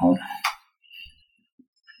 cars at home.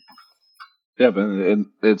 Yeah, but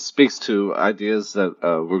it speaks to ideas that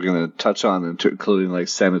we're going to touch on, including like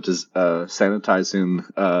sanitizing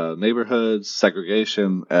neighborhoods,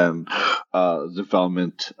 segregation, and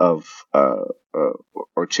development of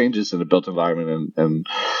or changes in the built environment and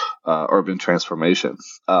urban transformation.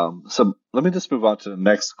 So let me just move on to the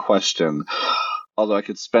next question, although I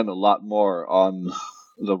could spend a lot more on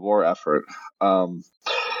the war effort.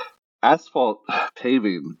 Asphalt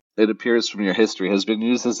paving, it appears from your history, has been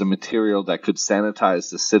used as a material that could sanitize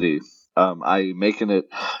the city, i.e. making it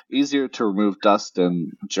easier to remove dust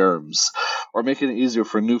and germs, or making it easier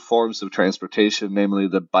for new forms of transportation, namely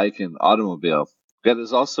the bike and automobile. Yet it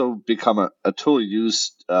has also become a tool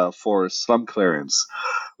used for slum clearance,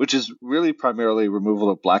 which is really primarily removal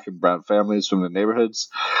of black and brown families from the neighborhoods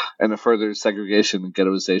and a further segregation and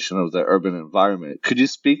ghettoization of the urban environment. Could you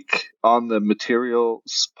speak on the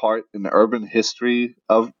materials part in the urban history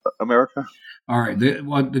of America? All right.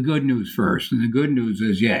 The good news first. And the good news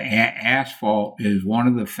is, asphalt is one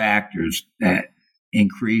of the factors that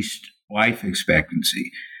increased life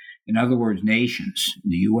expectancy. In other words, nations,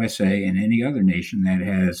 the USA and any other nation that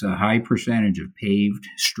has a high percentage of paved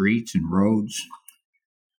streets and roads,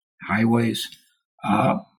 highways,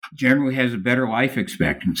 generally has a better life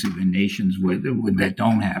expectancy than nations with that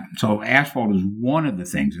don't have it. So asphalt is one of the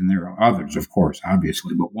things, and there are others, of course,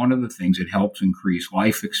 obviously, but one of the things that helps increase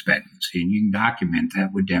life expectancy, and you can document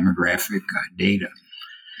that with demographic data.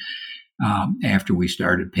 After we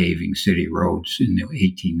started paving city roads in the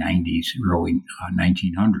 1890s, early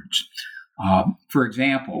 1900s. For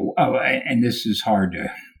example, and this is hard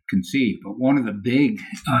to conceive, but one of the big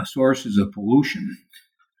sources of pollution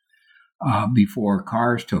before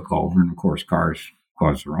cars took over, and of course cars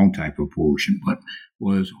cause their own type of pollution, but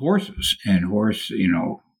was horses and horse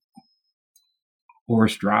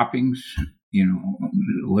droppings,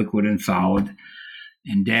 liquid and solid,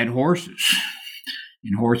 and dead horses.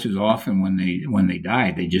 And horses often, when they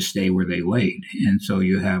die, they just stay where they laid. And so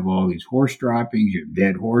you have all these horse droppings, you have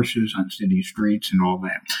dead horses on city streets and all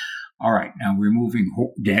that. All right, now removing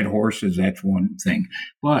dead horses, that's one thing.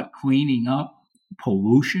 But cleaning up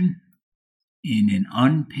pollution in an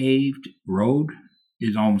unpaved road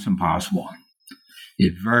is almost impossible.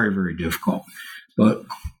 It's very, very difficult. But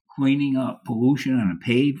cleaning up pollution on a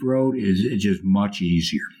paved road is just much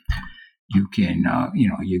easier. You can,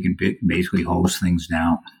 you can basically hose things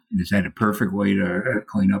down. Is that a perfect way to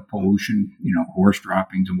clean up pollution? Horse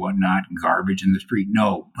droppings and whatnot, and garbage in the street?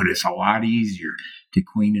 No, but it's a lot easier to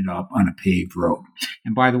clean it up on a paved road.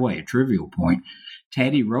 And by the way, a trivial point,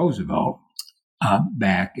 Teddy Roosevelt,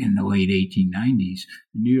 back in the late 1890s,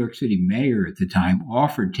 the New York City mayor at the time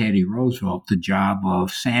offered Teddy Roosevelt the job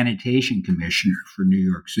of sanitation commissioner for New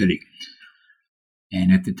York City.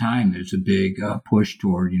 And at the time, there's a big push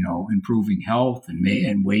toward, improving health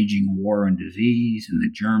and waging war on disease, and the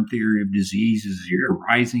germ theory of diseases is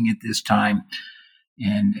rising at this time.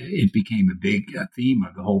 And it became a big theme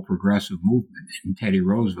of the whole progressive movement. And Teddy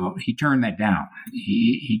Roosevelt, he turned that down.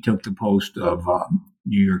 He took the post of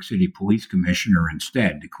New York City police commissioner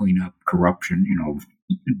instead to clean up corruption,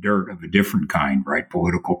 dirt of a different kind, right?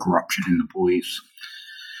 Political corruption in the police.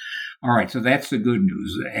 All right, so that's the good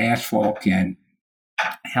news. Asphalt can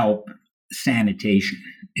help sanitation.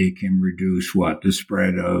 It can reduce the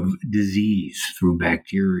spread of disease through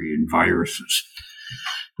bacteria and viruses.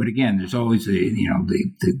 But again, there's always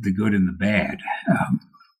the good and the bad.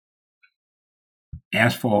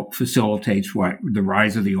 Asphalt facilitates the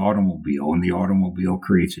rise of the automobile, and the automobile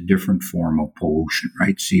creates a different form of pollution,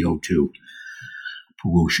 right? CO2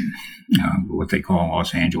 pollution, what they call in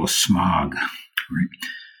Los Angeles smog. Right?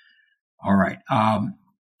 All right.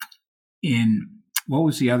 What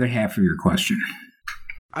was the other half of your question?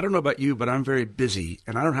 I don't know about you, but I'm very busy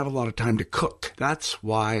and I don't have a lot of time to cook. That's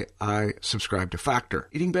why I subscribe to Factor.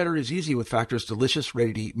 Eating better is easy with Factor's delicious,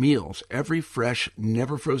 ready-to-eat meals. Every fresh,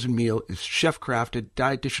 never frozen meal is chef-crafted,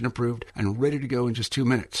 dietitian approved, and ready to go in just 2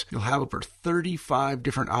 minutes. You'll have over 35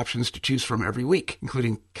 different options to choose from every week,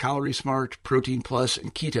 including Calorie Smart, Protein Plus,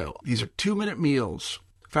 and Keto. These are 2-minute meals.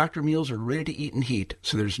 Factor meals are ready to eat and heat,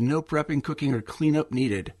 so there's no prepping, cooking, or cleanup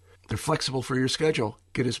needed. They're flexible for your schedule.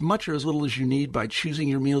 Get as much or as little as you need by choosing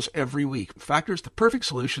your meals every week. Factor is the perfect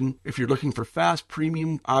solution if you're looking for fast,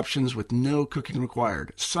 premium options with no cooking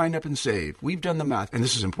required. Sign up and save. We've done the math, and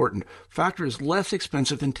this is important. Factor is less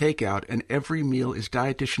expensive than takeout, and every meal is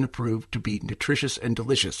dietitian approved to be nutritious and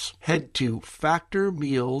delicious. Head to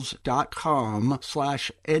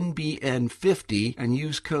factormeals.com/NBN50 and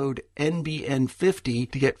use code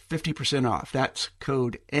NBN50 to get 50% off. That's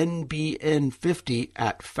code NBN50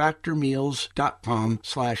 at factormeals.com/NBN50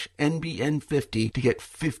 to get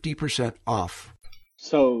 50% off.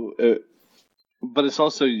 So, but it's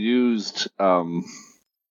also used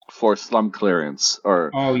for slum clearance, or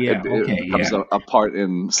it becomes a part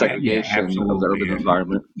in segregation of the urban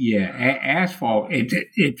environment. Yeah, asphalt,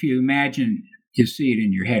 if you imagine, you see it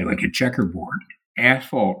in your head like a checkerboard.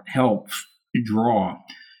 Asphalt helps draw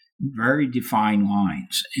very defined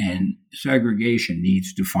lines, and segregation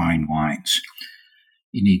needs defined lines.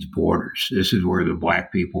 It needs borders. This is where the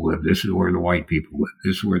black people live. This is where the white people live.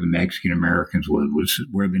 This is where the Mexican Americans live. This is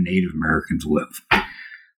where the Native Americans live.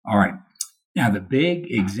 All right. Now, the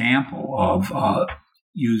big example of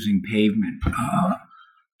using pavement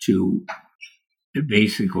to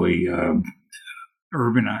basically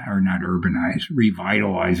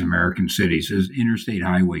revitalize American cities is interstate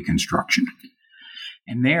highway construction.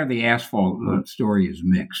 And there, the asphalt story is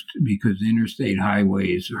mixed, because interstate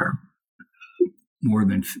highways are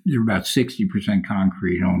they're about 60%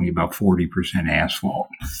 concrete, only about 40% asphalt.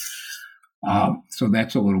 So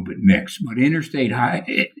that's a little bit mixed. But interstate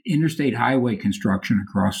highway construction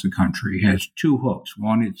across the country has two hooks.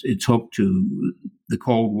 One, it's hooked to the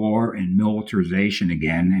Cold War and militarization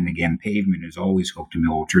again. And again, pavement is always hooked to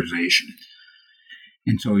militarization.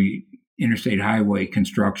 And so interstate highway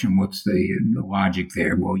construction, what's the logic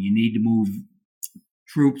there? Well, you need to move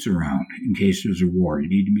troops around in case there's a war. You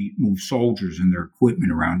need to move soldiers and their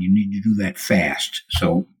equipment around. You need to do that fast.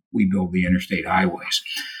 So we build the interstate highways.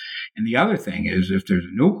 And the other thing is, if there's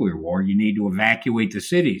a nuclear war, you need to evacuate the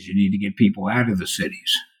cities. You need to get people out of the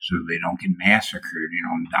cities so they don't get massacred,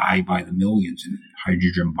 and die by the millions in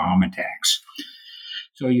hydrogen bomb attacks.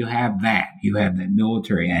 So you have that. You have that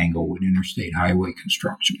military angle with interstate highway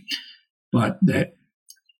construction. But that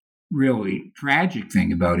really tragic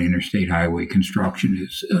thing about interstate highway construction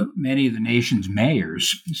is many of the nation's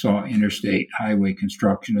mayors saw interstate highway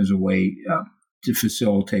construction as a way to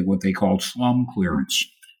facilitate what they called slum clearance.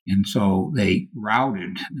 And so the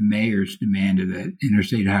mayors demanded that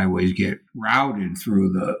interstate highways get routed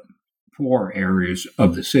through the poor areas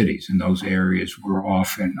of the cities. And those areas were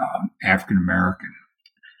often African American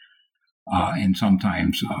and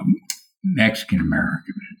sometimes Mexican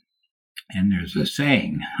American. And there's a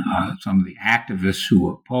saying, some of the activists who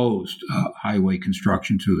opposed highway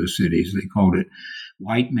construction through the cities, they called it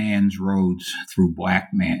white man's roads through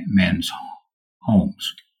black men's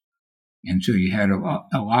homes. And so you had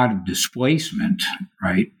a lot of displacement,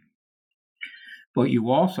 right? But you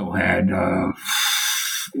also had,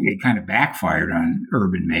 it kind of backfired on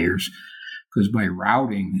urban mayors, because by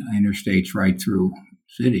routing interstates right through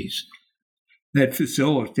cities, that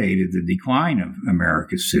facilitated the decline of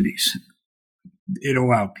America's cities. It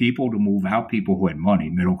allowed people to move out, people who had money,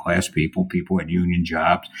 middle-class people, people who had union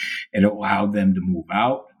jobs. It allowed them to move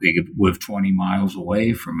out. They could live 20 miles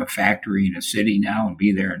away from a factory in a city now and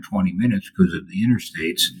be there in 20 minutes because of the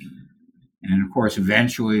interstates. And, of course,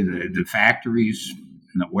 eventually the factories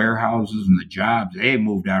and the warehouses and the jobs, they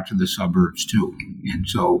moved out to the suburbs too. And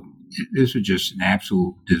so this was just an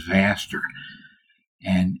absolute disaster.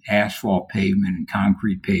 And asphalt pavement and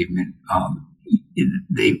concrete pavement,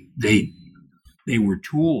 they were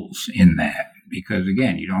tools in that, because,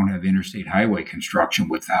 again, you don't have interstate highway construction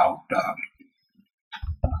without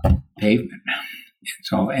pavement.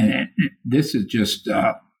 So, and this is just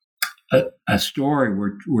a story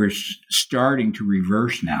we're starting to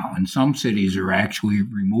reverse now. And some cities are actually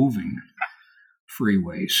removing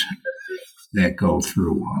freeways that go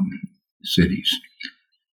through cities.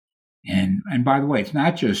 And by the way, it's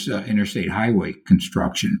not just interstate highway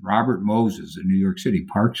construction. Robert Moses, the New York City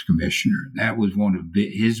Parks Commissioner, that was one of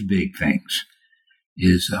his big things,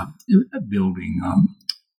 is building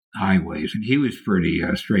highways, and he was pretty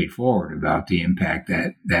straightforward about the impact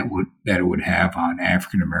that it would have on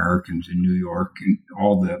African Americans in New York and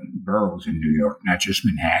all the boroughs in New York, not just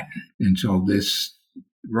Manhattan. And so this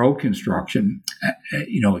road construction,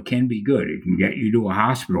 it can be good. It can get you to a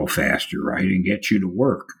hospital faster, right, and get you to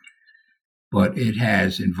work. But it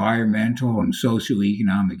has environmental and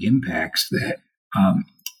socioeconomic impacts that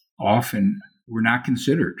often were not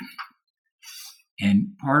considered.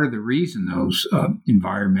 And part of the reason those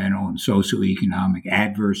environmental and socioeconomic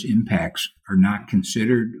adverse impacts are not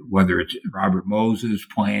considered, whether it's Robert Moses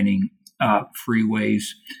planning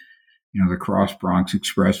freeways, the Cross Bronx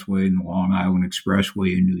Expressway and the Long Island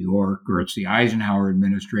Expressway in New York, or it's the Eisenhower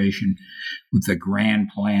administration with the grand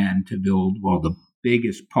plan to build, the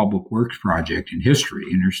biggest public works project in history,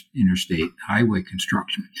 interstate highway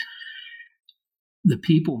construction. The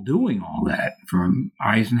people doing all that, from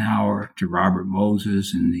Eisenhower to Robert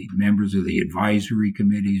Moses and the members of the advisory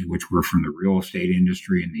committees, which were from the real estate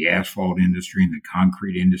industry and the asphalt industry and the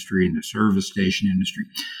concrete industry and the service station industry,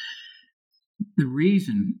 the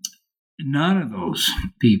reason none of those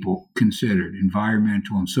people considered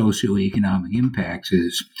environmental and socioeconomic impacts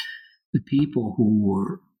is the people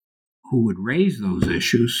who would raise those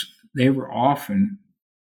issues, they were often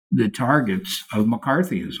the targets of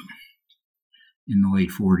McCarthyism in the late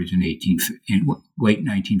 40s and late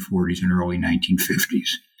 1940s and early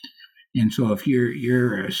 1950s. And so if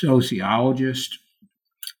you're a sociologist,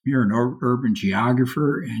 you're an urban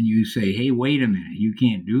geographer, and you say, hey, wait a minute, you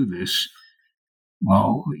can't do this,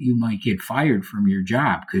 well, you might get fired from your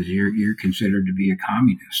job because you're considered to be a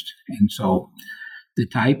communist. And so the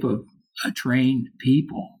type of trained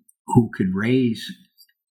people who could raise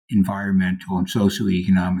environmental and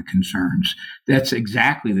socioeconomic concerns, that's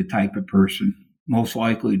exactly the type of person most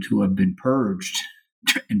likely to have been purged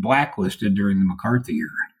and blacklisted during the McCarthy era.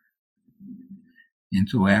 And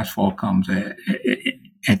so asphalt comes at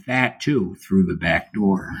that, too, through the back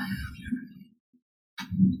door.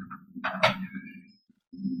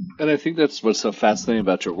 And I think that's what's so fascinating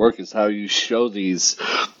about your work is how you show these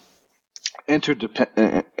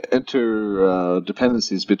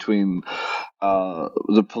interdependencies between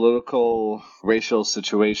the political, racial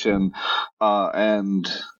situation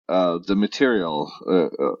and the material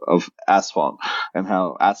of asphalt, and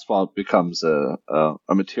how asphalt becomes a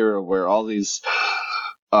material where all these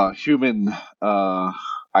human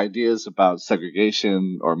ideas about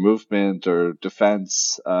segregation or movement or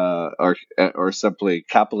defense or simply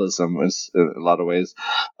capitalism is, in a lot of ways,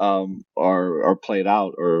 are played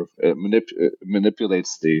out, or it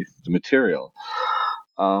manipulates the material.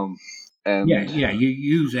 You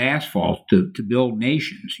use asphalt to build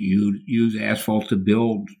nations. You use asphalt to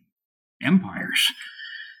build empires.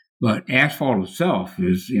 But asphalt itself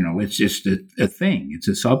is, it's just a thing. It's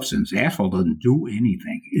a substance. Asphalt doesn't do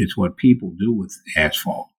anything. It's what people do with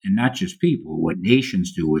asphalt. And not just people, what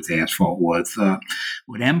nations do with asphalt, what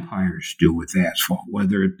empires do with asphalt,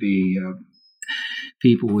 whether it be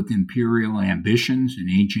people with imperial ambitions in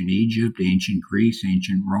ancient Egypt, ancient Greece,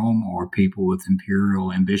 ancient Rome, or people with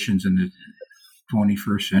imperial ambitions in the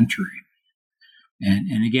 21st century.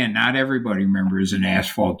 And again, not everybody, remember, is an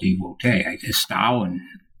asphalt devotee. Stalin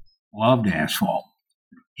loved asphalt.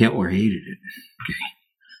 Hitler hated it. Okay.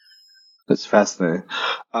 That's fascinating.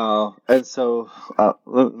 And so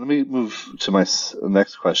let me move to my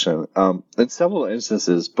next question. In several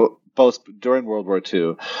instances, both during World War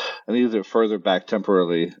II and either further back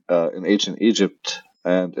temporarily in ancient Egypt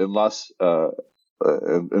and in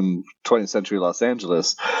 20th century Los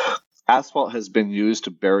Angeles, asphalt has been used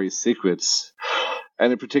to bury secrets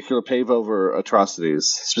and in particular pave over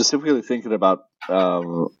atrocities, specifically thinking about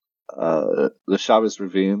the Chavez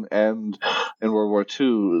Ravine, and in World War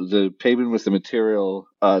II, the paving with the material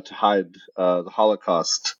to hide the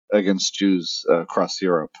Holocaust against Jews across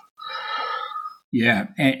Europe. Yeah,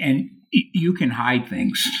 and you can hide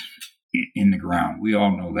things in the ground. We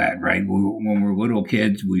all know that, right? When we're little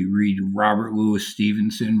kids, we read Robert Louis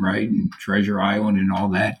Stevenson, right, and Treasure Island and all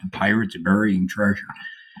that. The pirates are burying treasure.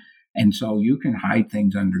 And so you can hide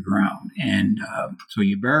things underground. And so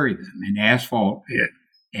you bury them. And asphalt, it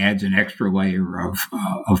adds an extra layer of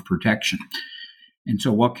protection. And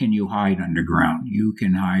so what can you hide underground? You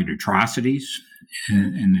can hide atrocities,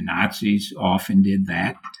 and the Nazis often did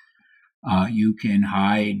that. You can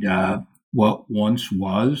hide what once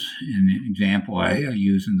was, an example I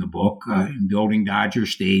use in the book, building Dodger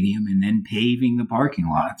Stadium and then paving the parking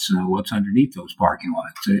lots. What's underneath those parking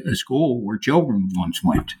lots? A school where children once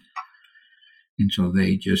went. And so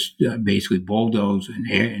they just basically bulldozed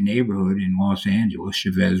a neighborhood in Los Angeles,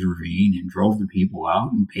 Chavez Ravine, and drove the people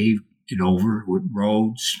out and paved it over with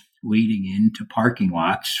roads, leading into parking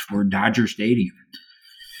lots for Dodger Stadium.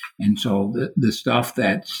 And so the stuff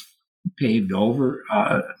that's paved over,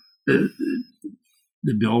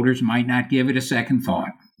 the builders might not give it a second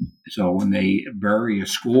thought. So when they bury a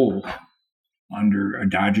school under a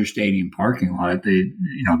Dodger Stadium parking lot,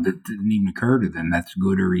 that didn't even occur to them that's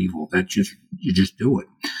good or evil. You just do it.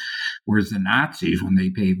 Whereas the Nazis, when they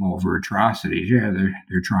pave over atrocities,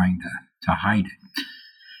 they're trying to hide it.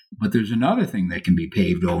 But there's another thing that can be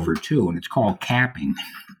paved over too, and it's called capping,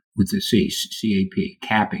 with the C, C-A-P,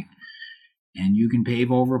 capping. And you can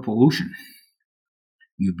pave over pollution.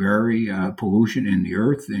 You bury pollution in the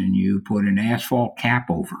earth and you put an asphalt cap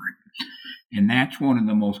over it. And that's one of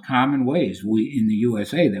the most common ways in the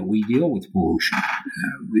USA that we deal with pollution.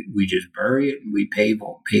 We just bury it and we pave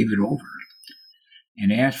it over.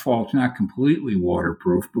 And asphalt's not completely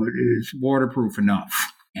waterproof, but it's waterproof enough,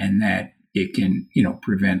 and that it can,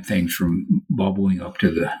 prevent things from bubbling up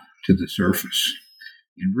to the surface.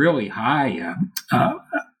 And really high,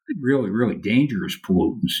 really dangerous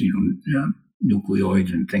pollutants,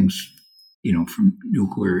 nucleoids and things, from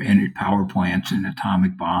nuclear energy power plants and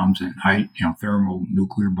atomic bombs and high, thermal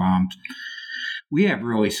nuclear bombs. We have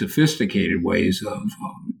really sophisticated ways of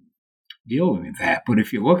dealing with that. But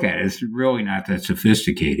if you look at it, it's really not that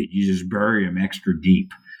sophisticated. You just bury them extra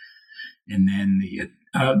deep. And then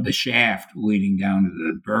the shaft leading down to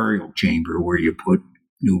the burial chamber where you put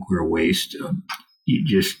nuclear waste, you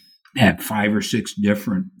just have 5 or 6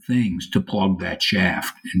 different things to plug that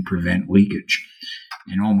shaft and prevent leakage.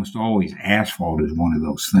 And almost always asphalt is one of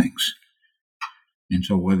those things. And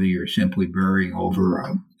so whether you're simply burying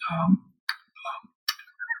over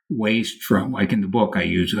waste from, like in the book, I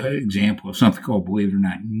use an example of something called, believe it or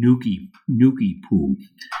not, nuki poo.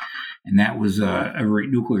 And that was a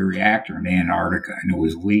nuclear reactor in Antarctica, and it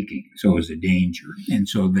was leaking, so it was a danger. And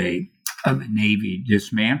so the Navy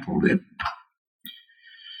dismantled it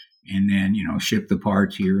and then, shipped the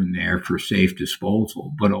parts here and there for safe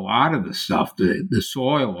disposal. But a lot of the stuff, the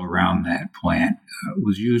soil around that plant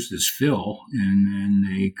was used as fill, and then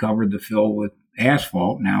they covered the fill with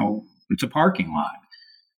asphalt. Now it's a parking lot.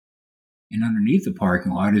 And underneath the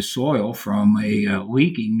parking lot is soil from a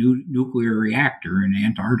leaking nuclear reactor in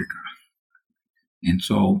Antarctica. And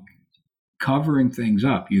so covering things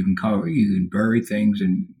up, you can bury things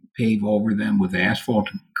and pave over them with asphalt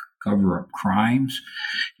to cover up crimes.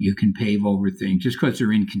 You can pave over things just because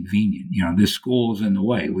they're inconvenient. This school is in the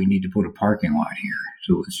way. We need to put a parking lot here.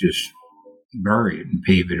 So let's just bury it and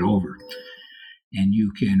pave it over. And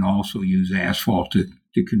you can also use asphalt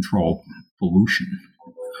to control pollution.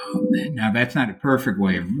 Now, that's not a perfect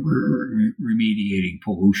way of remediating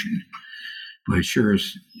pollution, but it sure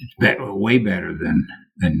is way better than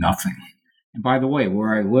nothing. And by the way,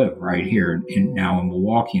 where I live right here now in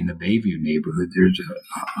Milwaukee, in the Bayview neighborhood, there's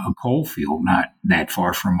a coal field not that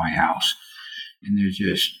far from my house. And there's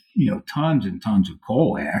just, tons and tons of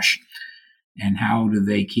coal ash. And how do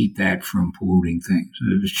they keep that from polluting things?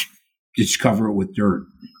 Just cover it with dirt.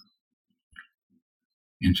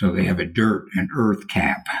 And so they have an earth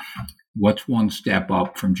cap. What's one step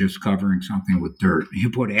up from just covering something with dirt?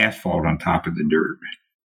 You put asphalt on top of the dirt.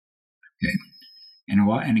 Okay.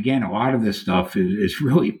 And again, a lot of this stuff is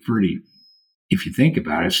really pretty, if you think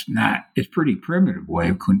about it, it's pretty primitive way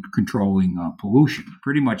of controlling pollution.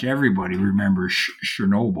 Pretty much everybody remembers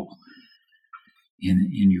Chernobyl in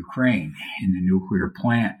Ukraine, in the nuclear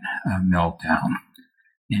plant meltdown.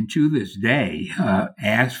 And to this day,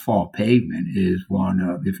 asphalt pavement is one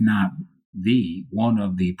of, if not one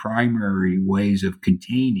of the primary ways of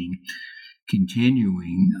continuing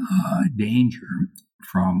danger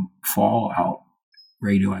from fallout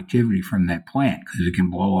radioactivity from that plant, because it can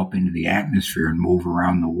blow up into the atmosphere and move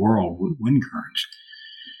around the world with wind currents.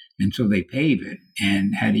 And so they pave it.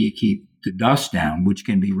 And how do you keep the dust down, which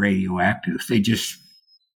can be radioactive? They just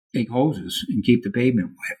take hoses and keep the pavement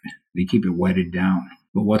wet. They keep it wetted down.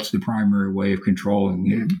 But what's the primary way of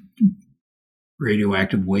controlling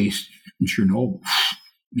radioactive waste in Chernobyl?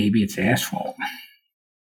 Maybe it's asphalt.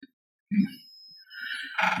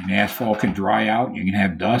 And asphalt can dry out, and you can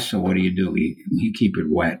have dust, so what do? You keep it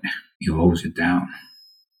wet. You hose it down.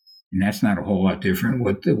 And that's not a whole lot different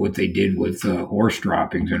what they did with horse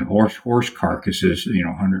droppings and horse carcasses,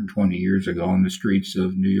 120 years ago in the streets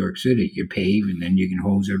of New York City. You pave, and then you can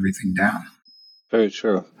hose everything down. Very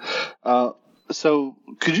true. So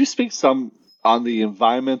could you speak some on the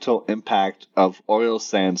environmental impact of oil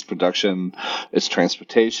sands production, its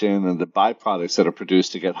transportation, and the byproducts that are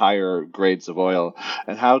produced to get higher grades of oil?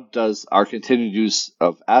 And how does our continued use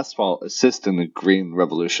of asphalt assist in the green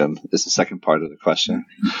revolution is the second part of the question.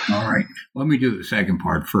 All right. Let me do the second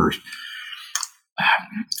part first.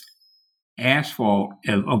 asphalt,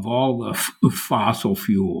 of all the fossil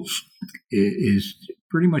fuels, is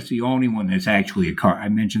pretty much the only one that's actually I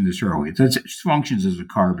mentioned this earlier. It functions as a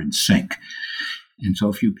carbon sink. And so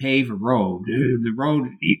if you pave a road,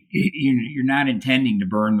 you're not intending to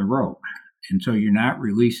burn the road. And so you're not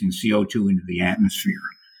releasing CO2 into the atmosphere.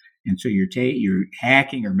 And so you're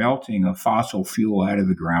hacking or melting a fossil fuel out of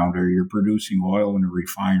the ground, or you're producing oil in a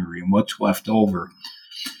refinery, and what's left over,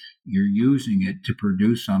 you're using it to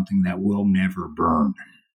produce something that will never burn.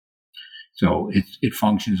 So it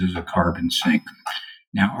functions as a carbon sink.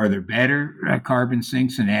 Now, are there better carbon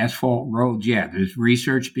sinks than asphalt roads? Yeah, there's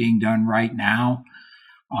research being done right now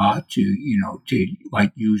to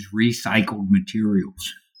use recycled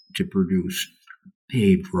materials to produce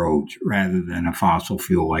paved roads rather than a fossil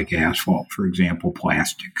fuel like asphalt. For example,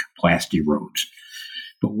 plastic roads.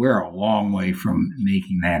 But we're a long way from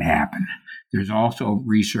making that happen. There's also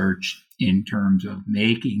research in terms of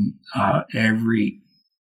making every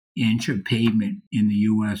inch of pavement in the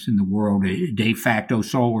U.S. and the world a de facto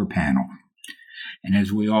solar panel. And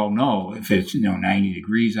as we all know, if it's 90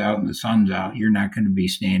 degrees out and the sun's out, you're not going to be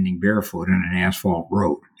standing barefoot on an asphalt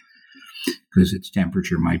road because its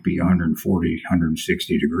temperature might be 140,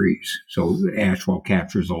 160 degrees. So asphalt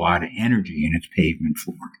captures a lot of energy in its pavement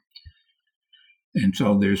form. And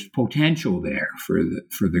so there's potential there for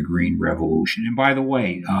the green revolution. And by the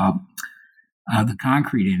way, the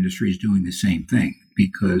concrete industry is doing the same thing,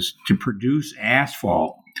 because to produce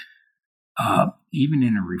asphalt, even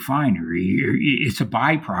in a refinery, it's a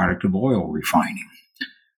byproduct of oil refining.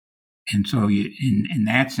 And so in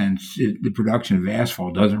that sense, the production of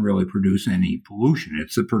asphalt doesn't really produce any pollution.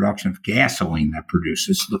 It's the production of gasoline that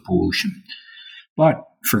produces the pollution. But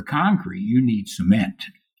for concrete, you need cement.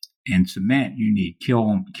 And cement, you need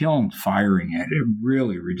kilns firing at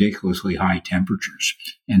really ridiculously high temperatures.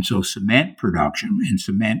 And so cement production, and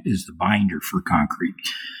cement is the binder for concrete,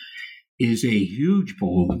 is a huge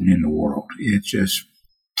pollutant in the world. It's just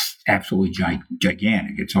absolutely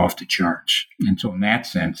gigantic. It's off the charts. And so in that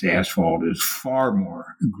sense, asphalt is far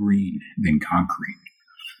more green than concrete.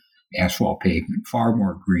 Asphalt pavement, far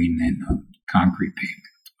more green than concrete pavement.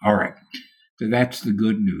 All right. So that's the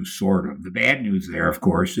good news, sort of. The bad news there, of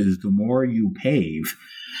course, is the more you pave,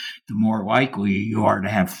 the more likely you are to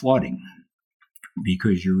have flooding,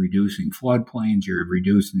 because you're reducing floodplains, you're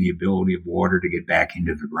reducing the ability of water to get back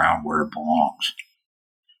into the ground where it belongs.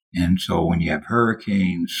 And so when you have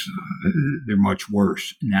hurricanes, they're much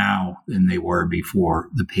worse now than they were before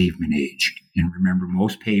the pavement age. And remember,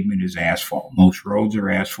 most pavement is asphalt. Most roads are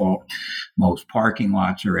asphalt. Most parking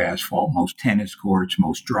lots are asphalt. Most tennis courts,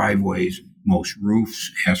 most driveways, most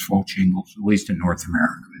roofs, asphalt shingles, at least in North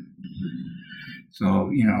America.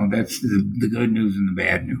 So, that's the good news and the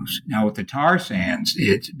bad news. Now, with the tar sands,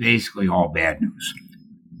 it's basically all bad news.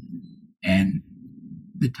 And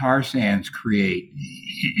the tar sands create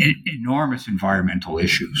enormous environmental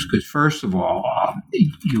issues because, first of all,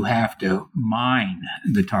 you have to mine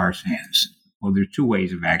the tar sands. Well, there's two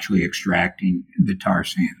ways of actually extracting the tar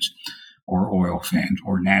sands, or oil sands,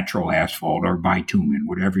 or natural asphalt, or bitumen,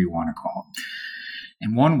 whatever you want to call it.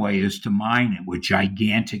 And one way is to mine it with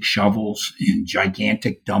gigantic shovels and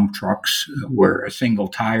gigantic dump trucks, where a single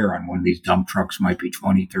tire on one of these dump trucks might be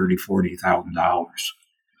 $20,000, $30,000, $40,000.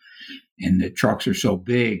 And the trucks are so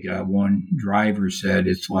big, one driver said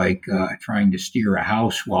it's like trying to steer a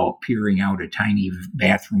house while peering out a tiny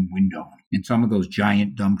bathroom window. And some of those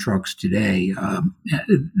giant dump trucks today,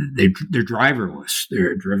 they're driverless.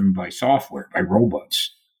 They're driven by software, by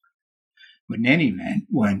robots. But in any event,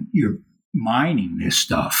 when you're mining this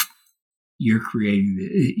stuff, you're creating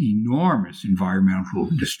the enormous environmental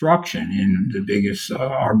destruction in the biggest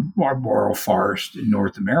arboreal forest in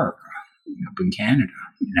North America, up in Canada,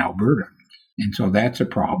 in Alberta. And so that's a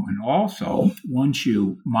problem. And also, once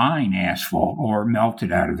you mine asphalt or melt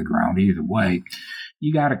it out of the ground, either way,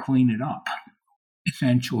 you got to clean it up.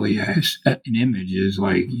 Essentially, an image is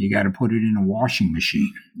like you got to put it in a washing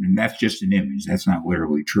machine. And that's just an image. That's not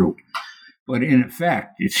literally true. But in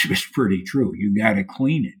effect, it's pretty true. You got to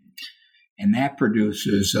clean it. And that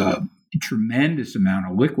produces a tremendous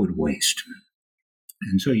amount of liquid waste.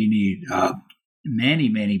 And so you need many,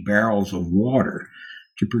 many barrels of water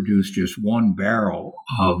to produce just one barrel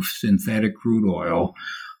of synthetic crude oil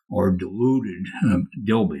or diluted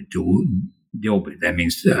dilbit. Dilbit, that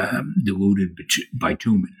means diluted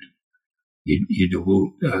bitumen. You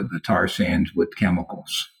dilute the tar sands with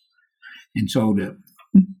chemicals. And so to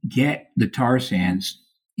get the tar sands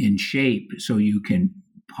in shape so you can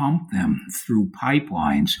pump them through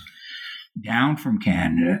pipelines down from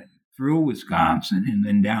Canada through Wisconsin and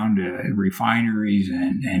then down to refineries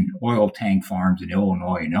and oil tank farms in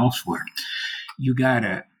Illinois and elsewhere. You got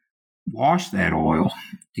to wash that oil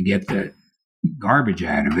to get the garbage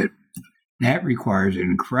out of it. That requires an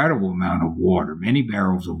incredible amount of water, many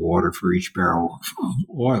barrels of water for each barrel of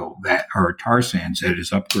oil that are tar sands that is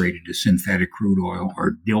upgraded to synthetic crude oil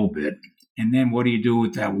or dilbit. And then what do you do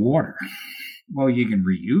with that water? Well, you can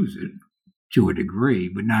reuse it to a degree,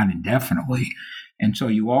 but not indefinitely. And so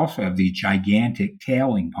you also have these gigantic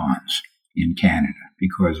tailing ponds in Canada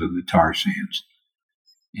because of the tar sands.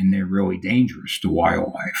 And they're really dangerous to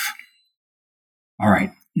wildlife. All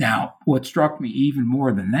right. Now, what struck me even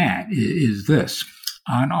more than that is this.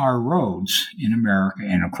 On our roads in America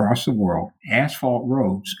and across the world, asphalt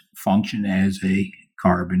roads function as a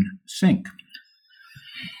carbon sink.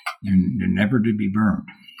 They're never to be burned,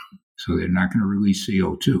 so they're not going to release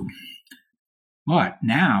CO2. But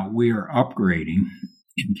now we are upgrading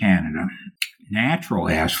in Canada natural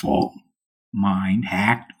asphalt, mined,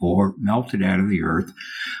 hacked, or melted out of the earth.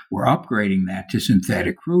 We're upgrading that to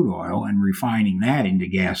synthetic crude oil and refining that into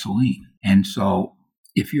gasoline. And so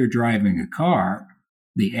if you're driving a car,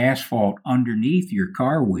 the asphalt underneath your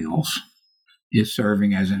car wheels is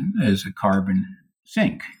serving as a carbon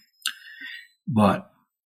sink. But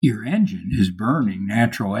your engine is burning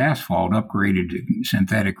natural asphalt upgraded to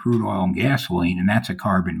synthetic crude oil and gasoline, and that's a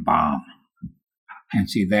carbon bomb. And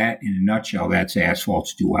see, that, in a nutshell, that's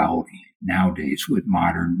asphalt's duality nowadays with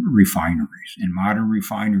modern refineries. And modern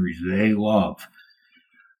refineries, they love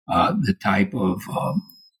the type of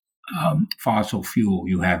fossil fuel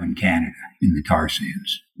you have in Canada in the tar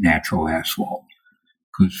sands, natural asphalt.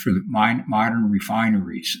 Because for the modern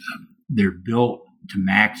refineries, they're built to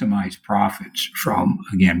maximize profits from,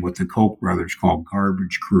 again, what the Koch brothers call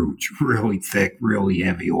garbage crudes, really thick, really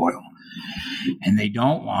heavy oil. And they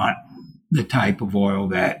don't want the type of oil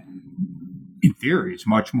that, in theory, is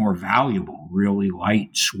much more valuable, really light,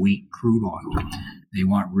 sweet crude oil. They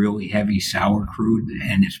want really heavy sour crude,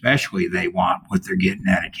 and especially they want what they're getting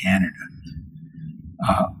out of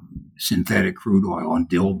Canada, synthetic crude oil and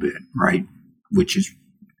dilbit, right, which is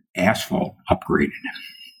asphalt upgraded.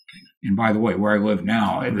 And by the way, where I live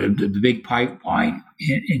now, the big pipeline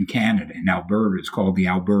in Canada, in Alberta, is called the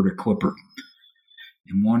Alberta Clipper.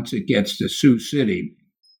 And once it gets to Sioux City,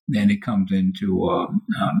 then it comes into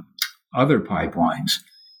other pipelines.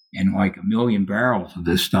 And like 1 million barrels of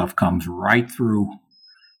this stuff comes right through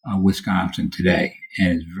Wisconsin today.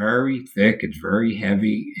 And it's very thick, it's very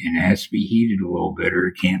heavy, and it has to be heated a little bit or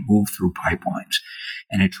it can't move through pipelines.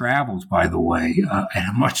 And it travels, by the way, at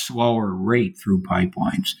a much slower rate through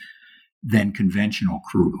pipelines than conventional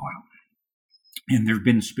crude oil. And there have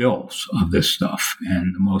been spills of this stuff.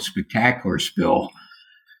 And the most spectacular spill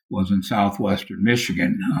was in southwestern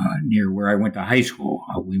Michigan, near where I went to high school.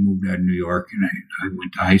 We moved out of New York, and I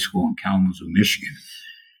went to high school in Kalamazoo, Michigan.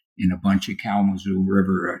 And a bunch of Kalamazoo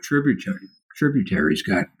River tributaries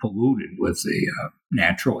got polluted with a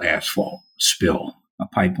natural asphalt spill, a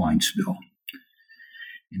pipeline spill.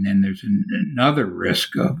 And then there's another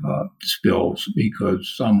risk of spills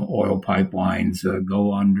because some oil pipelines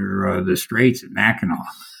go under the straits at Mackinac.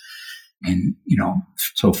 And,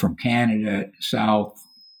 so from Canada south,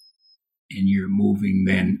 and you're moving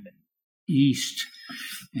then east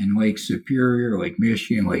in Lake Superior, Lake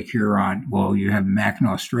Michigan, Lake Huron. Well, you have the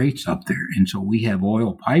Mackinac Straits up there. And so we have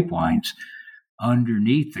oil pipelines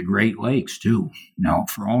underneath the Great Lakes, too. Now,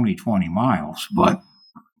 for only 20 miles, but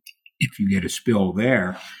if you get a spill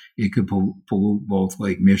there, it could pollute both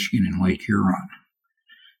Lake Michigan and Lake Huron.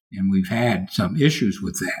 And we've had some issues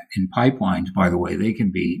with that. In pipelines, by the way, they can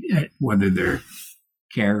be, whether they're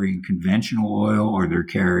carrying conventional oil or they're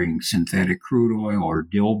carrying synthetic crude oil or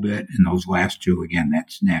dilbit, and those last two, again,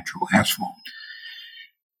 that's natural asphalt.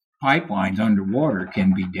 Pipelines underwater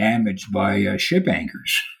can be damaged by ship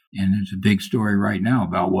anchors. And there's a big story right now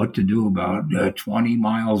about what to do about 20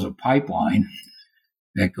 miles of pipeline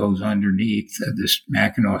that goes underneath this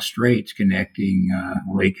Mackinac Straits connecting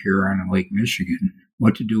Lake Huron and Lake Michigan.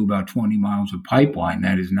 What to do about 20 miles of pipeline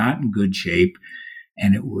that is not in good shape,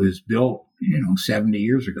 and it was built 70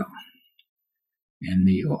 years ago. And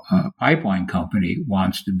the pipeline company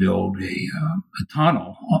wants to build a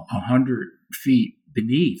tunnel 100 feet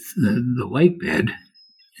beneath the lake bed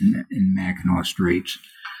in Mackinac Straits,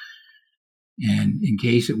 and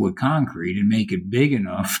encase it with concrete and make it big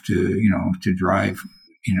enough to drive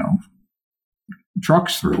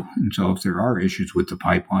trucks through. And so if there are issues with the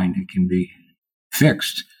pipeline, it can be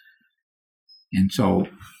fixed. And so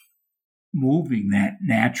moving that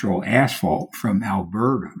natural asphalt from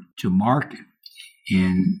Alberta to market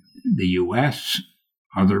in the U.S.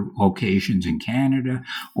 other locations in Canada,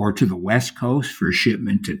 or to the West Coast for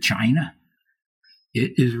shipment to China.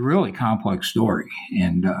 It is a really complex story,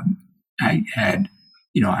 and I've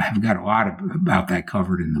got a lot about that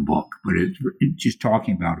covered in the book, but just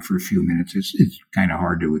talking about it for a few minutes, it's kind of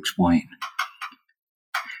hard to explain.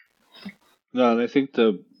 No, and I think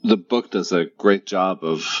the book does a great job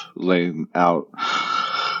of laying out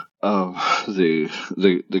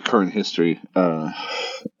the current history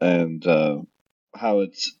and how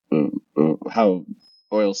it's how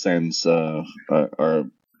oil sands are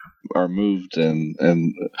moved and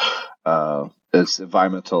its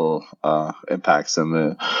environmental impacts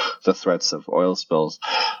and the threats of oil spills.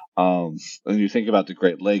 And you think about the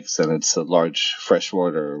Great Lakes, and it's a large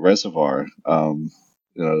freshwater reservoir.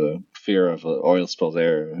 The fear of an oil spill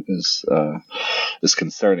there is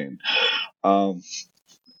concerning.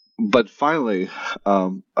 But finally,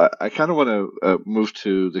 I kind of want to move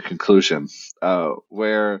to the conclusion,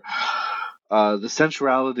 where the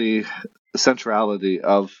centrality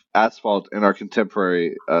of asphalt in our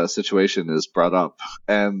contemporary situation is brought up,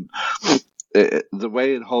 and the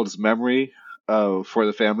way it holds memory for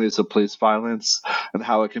the families of police violence, and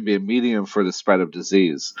how it can be a medium for the spread of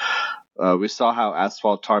disease. We saw how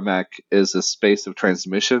asphalt tarmac is a space of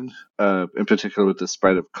transmission, in particular with the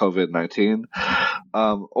spread of COVID-19.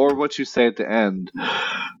 Or what you say at the end,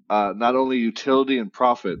 not only utility and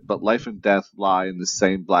profit, but life and death lie in the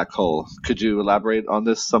same black hole. Could you elaborate on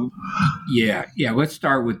this some? Yeah. Let's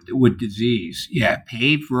start with disease. Yeah,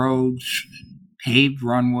 paved roads, paved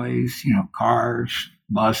runways, cars,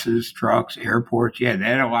 buses, trucks, airports. Yeah,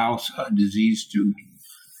 that allows disease to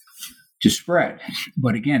spread.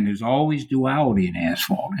 But again, there's always duality in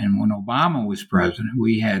asphalt. And when Obama was president,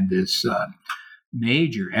 we had this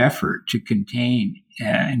major effort to contain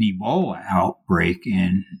an Ebola outbreak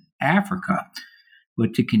in Africa.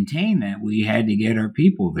 But to contain that, we had to get our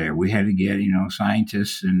people there. We had to get,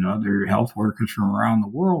 scientists and other health workers from around the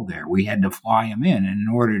world there. We had to fly them in. And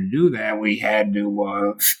in order to do that, we had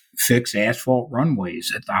to fix asphalt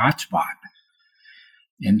runways at the hotspot.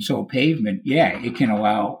 And so pavement, it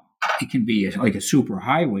can be like a super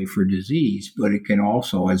highway for disease, but it can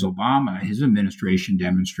also, as his administration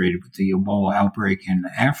demonstrated with the Ebola outbreak in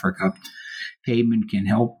Africa, pavement can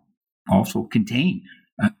help also contain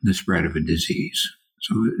the spread of a disease.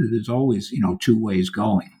 So there's always, two ways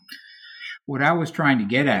going. What I was trying to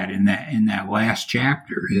get at in that last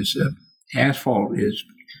chapter is asphalt is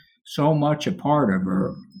so much a part of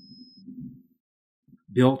our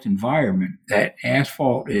built environment that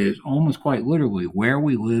asphalt is almost quite literally where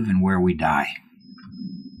we live and where we die.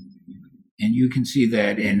 And you can see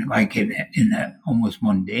that in that almost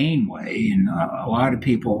mundane way. And a lot of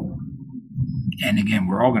people, and again,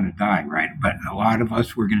 we're all going to die, right? But a lot of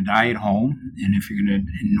us, we're going to die at home. And if you're in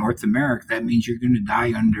North America, that means you're going to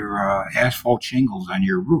die under asphalt shingles on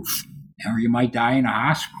your roof. Or you might die in a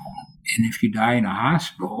hospital. And if you die in a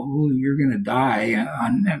hospital, you're going to die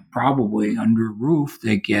probably under a roof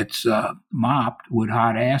that gets mopped with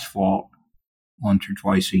hot asphalt once or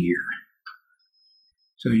twice a year.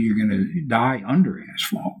 So you're going to die under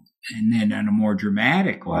asphalt. And then on a more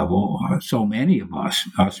dramatic level, so many of us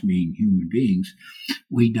being human beings,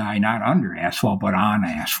 we die not under asphalt, but on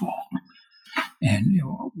asphalt. And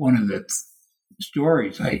one of the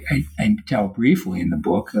stories I tell briefly in the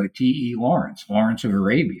book, T.E. Lawrence of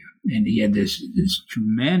Arabia. And he had this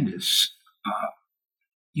tremendous,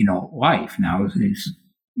 life. Now, it's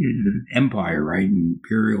an empire, right?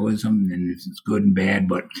 Imperialism, and it's good and bad,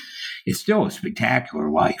 but it's still a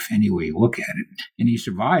spectacular life any way you look at it. And he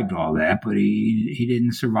survived all that, but he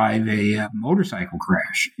didn't survive a motorcycle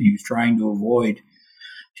crash. He was trying to avoid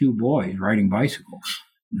two boys riding bicycles.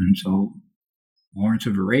 And so Lawrence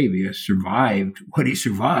of Arabia survived what he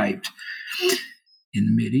survived in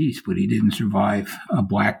the Mideast, but he didn't survive a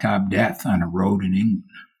blacktop death on a road in England.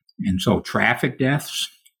 And so traffic deaths,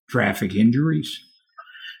 traffic injuries,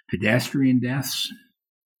 pedestrian deaths,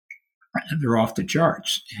 they're off the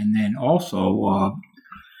charts. And then also,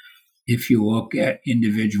 if you look at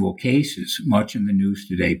individual cases, much in the news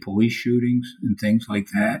today, police shootings and things like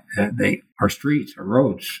that, our streets, our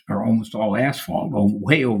roads are almost all asphalt,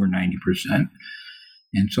 way over 90%.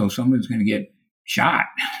 And so someone's going to get shot.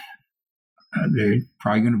 They're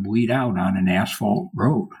probably going to bleed out on an asphalt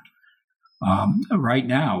road. Right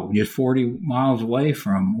now, just 40 miles away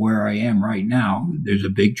from where I am right now, there's a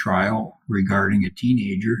big trial regarding a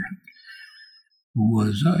teenager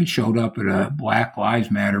who showed up at a Black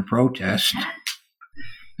Lives Matter protest.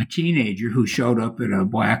 A teenager who showed up at a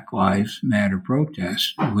Black Lives Matter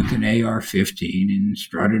protest with an AR-15 and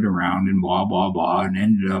strutted around and blah, blah, blah, and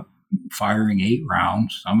ended up firing 8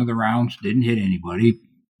 rounds. Some of the rounds didn't hit anybody,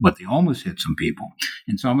 but they almost hit some people.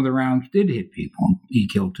 And some of the rounds did hit people. He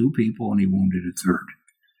killed 2 people and he wounded a third.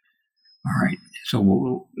 All right.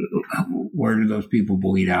 So where did those people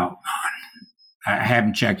bleed out? I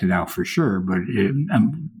haven't checked it out for sure, but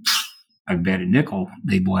I bet a nickel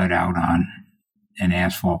they bled out on an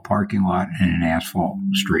asphalt parking lot and an asphalt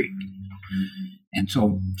street. And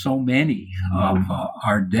so many of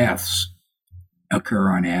our deaths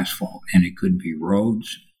occur on asphalt, and it could be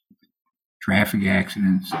roads, traffic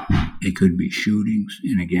accidents, it could be shootings,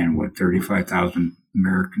 and again, 35,000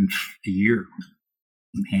 Americans a year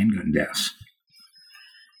in handgun deaths.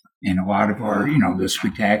 And a lot of our, the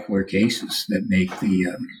spectacular cases that make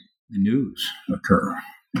the news occur.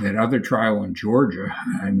 That other trial in Georgia,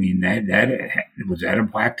 I mean, that was that a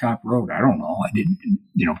blacktop road? I don't know. I didn't,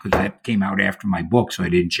 because that came out after my book, so I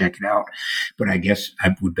didn't check it out. But I guess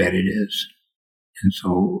I would bet it is. And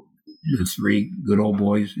so the 3 good old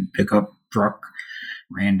boys in pickup truck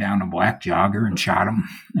ran down a black jogger and shot him.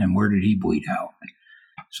 And where did he bleed out?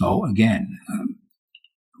 So again,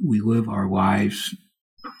 we live our lives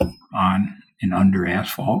on and under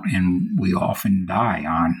asphalt, and we often die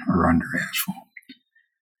on or under asphalt.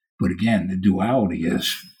 But again, the duality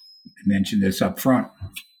is, I mentioned this up front,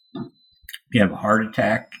 you have a heart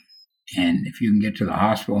attack, and if you can get to the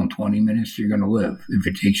hospital in 20 minutes, you're going to live. If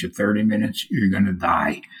it takes you 30 minutes, you're going to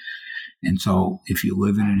die. And so if you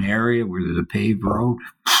live in an area where there's a paved road,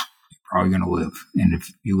 you're probably going to live. And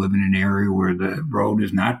if you live in an area where the road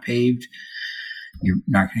is not paved, you're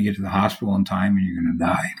not going to get to the hospital in time and you're going to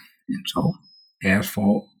die. And so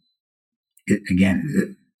asphalt,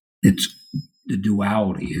 it's the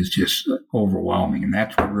duality is just overwhelming. And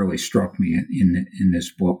that's what really struck me in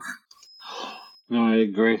this book. No, I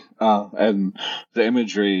agree. And the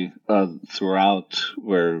imagery throughout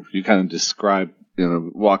where you kind of describe,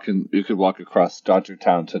 you could walk across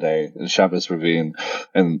Dodgertown today in Chavez Ravine,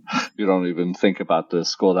 and you don't even think about the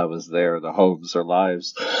school that was there, the homes or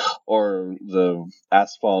lives, or the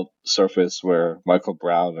asphalt surface where Michael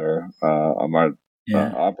Brown or Ahmaud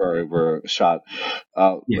Arbery were shot.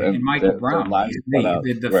 And Michael Brown,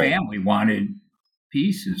 the family wanted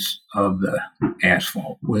pieces of the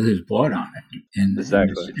asphalt with his blood on it, and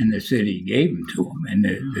the city gave them to him, and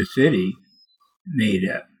the city made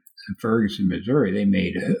in Ferguson, Missouri, they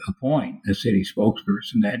made a point, the city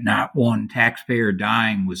spokesperson, that not one taxpayer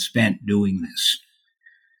dime was spent doing this.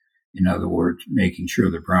 In other words, making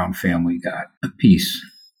sure the Brown family got a piece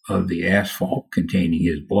of the asphalt containing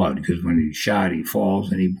his blood, because when he's shot, he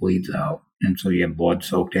falls and he bleeds out, and so you have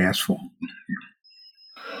blood-soaked asphalt.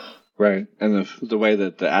 Right, and the way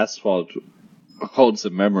that the asphalt holds the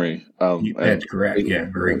memory. That's correct. Yeah,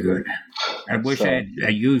 very good. I wish I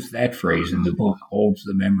used that phrase in the book, holds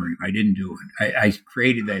the memory. I didn't do it. I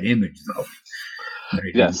created that image, though. But I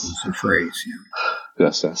didn't use the phrase. Yeah.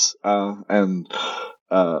 Yes.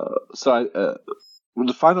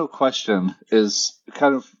 The final question is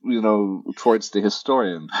kind of, towards the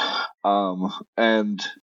historian, and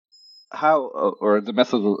how, or the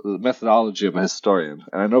methodology of a historian.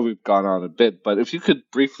 And I know we've gone on a bit, but if you could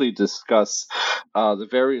briefly discuss the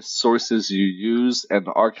various sources you use and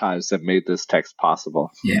the archives that made this text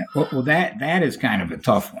possible. Yeah, well, that is kind of a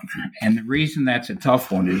tough one. And the reason that's a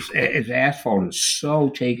tough one is asphalt is so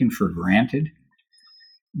taken for granted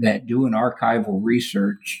that doing archival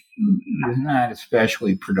research is not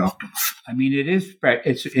especially productive. I mean,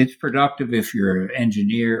 it's productive if you're an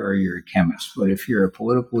engineer or you're a chemist, but if you're a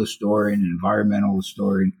political historian, environmental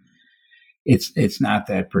historian, it's not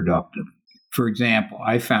that productive. For example,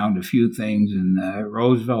 I found a few things in the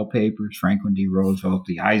Roosevelt papers, Franklin D. Roosevelt,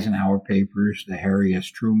 the Eisenhower papers, the Harry S.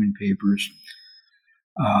 Truman papers,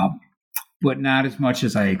 but not as much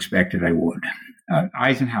as I expected I would.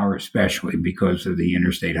 Eisenhower especially because of the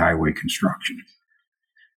interstate highway construction.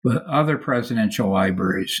 But other presidential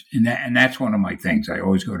libraries, and that's one of my things. I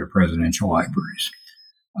always go to presidential libraries.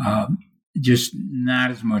 Just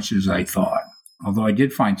not as much as I thought. Although I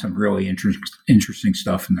did find some really interesting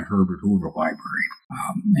stuff in the Herbert Hoover Library.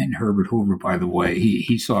 And Herbert Hoover, by the way,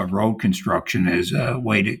 he saw road construction as a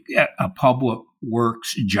public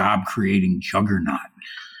works job-creating juggernaut.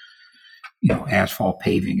 Asphalt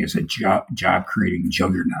paving is a job-creating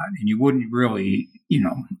juggernaut. And you wouldn't really,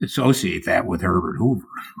 associate that with Herbert Hoover,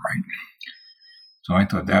 right? So I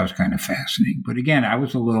thought that was kind of fascinating. But again, I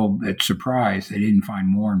was a little bit surprised I didn't find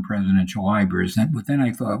more in presidential libraries. But then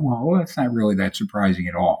I thought, well, that's not really that surprising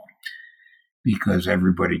at all, because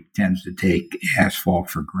everybody tends to take asphalt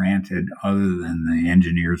for granted other than the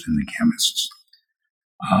engineers and the chemists.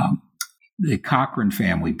 the Cochrane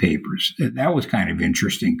family papers. That was kind of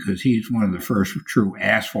interesting because he's one of the first true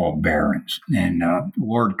asphalt barons. And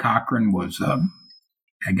Lord Cochrane was,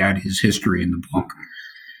 I got his history in the book.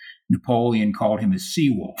 Napoleon called him a sea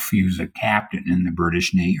wolf. He was a captain in the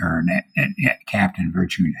British Navy, or a captain,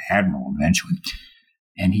 virtually an admiral eventually.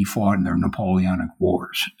 And he fought in the Napoleonic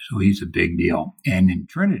Wars. So he's a big deal. And in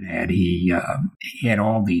Trinidad, he had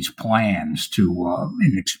all these plans to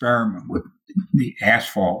an experiment with the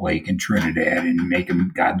asphalt lake in Trinidad and make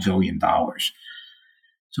him godzillion dollars.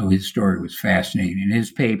 So his story was fascinating. And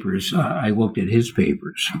his papers, I looked at his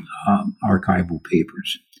papers, archival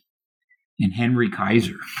papers. And Henry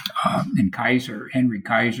Kaiser. Henry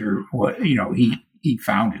Kaiser, he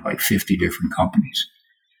founded like 50 different companies.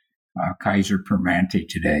 Kaiser Permanente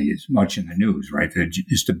today is much in the news, right? They're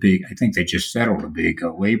just I think they just settled a big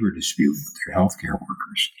labor dispute with their healthcare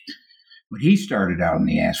workers. But he started out in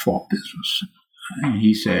the asphalt business. And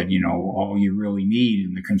he said, all you really need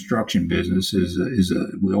in the construction business is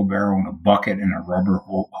a wheelbarrow and a bucket and a rubber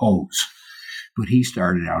hose. But he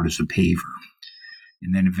started out as a paver.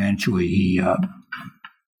 And then eventually he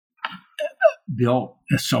built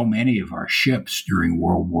so many of our ships during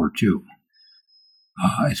World War II,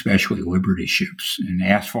 especially Liberty ships. And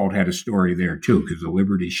asphalt had a story there, too, because the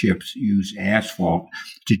Liberty ships used asphalt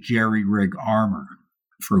to jerry-rig armor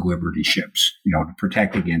for Liberty ships, to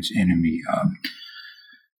protect against enemy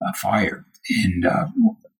fire. And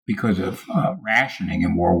because of rationing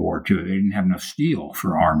in World War II, they didn't have enough steel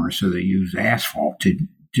for armor, so they used asphalt to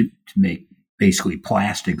make basically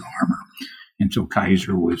plastic armor. And so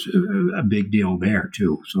Kaiser was a big deal there,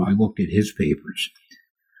 too. So I looked at his papers.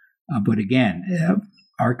 But again,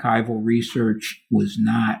 archival research was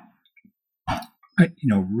not,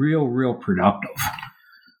 real productive.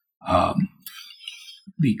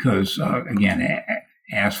 Because, again,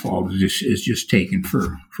 asphalt is just taken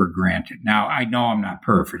for granted. Now, I know I'm not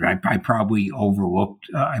perfect. I probably overlooked,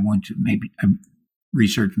 I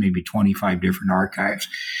researched maybe 25 different archives.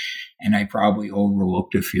 And I probably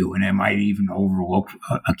overlooked a few, and I might even overlook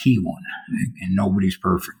a key one. And nobody's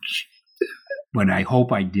perfect, but I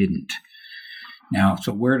hope I didn't. Now,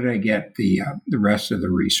 so where did I get the rest of the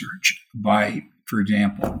research? By, for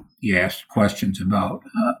example, you asked questions about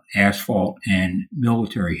asphalt and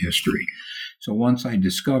military history. So once I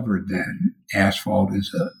discovered that asphalt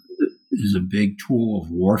is a big tool of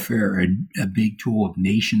warfare, a big tool of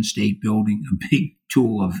nation-state building, a big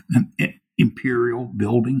tool of imperial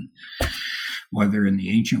building, whether in the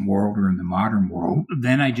ancient world or in the modern world,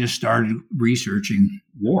 then I just started researching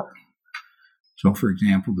war. So, for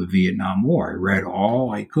example, the Vietnam War. I read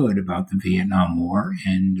all I could about the Vietnam War,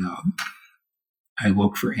 and I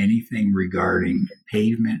looked for anything regarding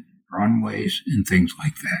pavement, runways, and things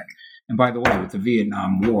like that. And by the way, with the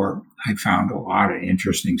Vietnam War, I found a lot of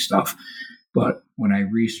interesting stuff. But when I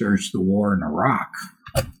researched the war in Iraq,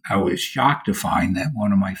 I was shocked to find that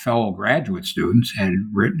one of my fellow graduate students had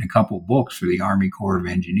written a couple books for the Army Corps of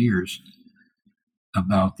Engineers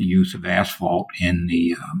about the use of asphalt in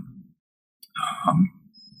the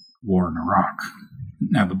war in Iraq.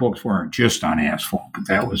 Now, the books weren't just on asphalt, but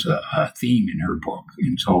that was a theme in her book.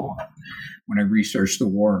 And so when I researched the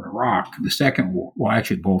war in Iraq, the second war, well,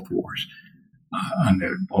 actually both wars,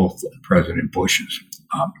 under both President Bushes,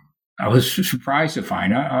 I was surprised to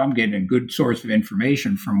find I'm getting a good source of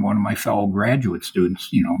information from one of my fellow graduate students,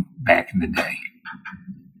 back in the day.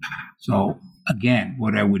 So again,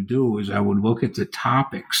 what I would do is I would look at the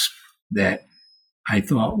topics that I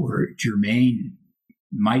thought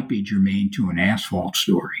might be germane to an asphalt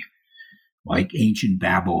story, like ancient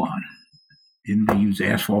Babylon. Didn't they use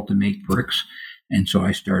asphalt to make bricks? And so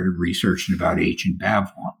I started researching about ancient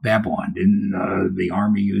Babylon. Didn't the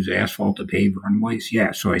Army use asphalt to pave runways?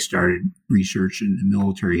 Yeah, so I started researching the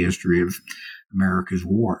military history of America's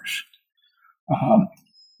wars.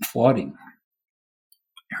 Flooding,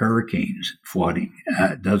 hurricanes, flooding.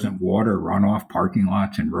 Doesn't water run off parking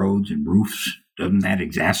lots and roads and roofs? Doesn't that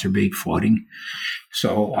exacerbate flooding?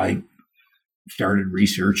 So I started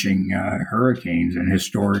researching hurricanes and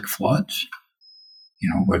historic floods.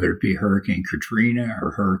 Whether it be Hurricane Katrina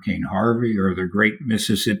or Hurricane Harvey or the Great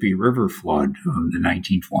Mississippi River Flood of the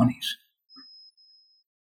 1920s.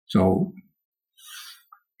 So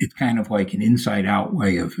it's kind of like an inside-out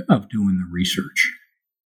way of doing the research.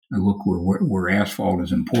 I look where asphalt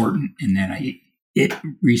is important, and then I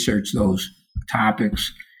research those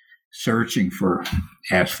topics, searching for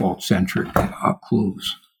asphalt-centric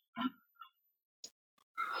clues.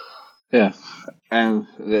 Yeah, and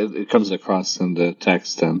it comes across in the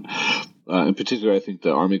text, and in particular, I think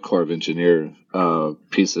the Army Corps of Engineer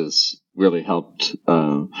pieces really helped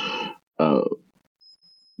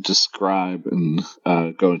just describe and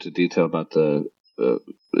go into detail about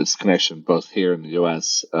its connection both here in the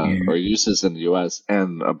U.S. Or uses in the U.S.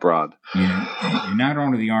 and abroad. Yeah, and not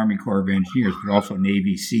only the Army Corps of Engineers, but also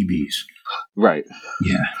Navy Seabees. Right.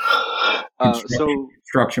 Yeah.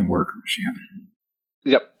 Construction workers.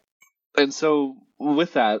 Yeah. Yep. And so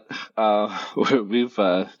with that, we've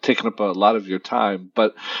taken up a lot of your time,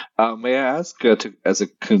 but may I ask, as a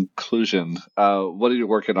conclusion, what are you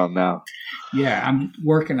working on now? Yeah, I'm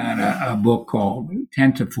working on a book called,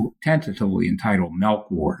 tentatively entitled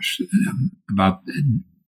Milk Wars, about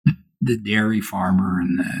the dairy farmer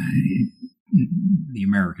and the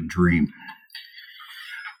American dream.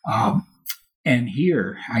 And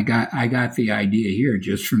here, I got the idea here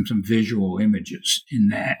just from some visual images, in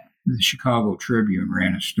that the Chicago Tribune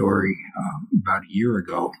ran a story about a year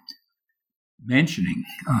ago mentioning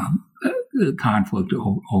the conflict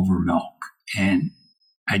over milk. And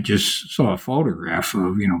I just saw a photograph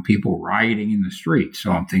of, people rioting in the streets.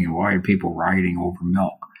 So I'm thinking, why are people rioting over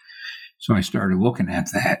milk? So I started looking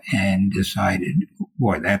at that and decided,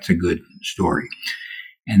 boy, that's a good story.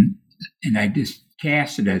 And I just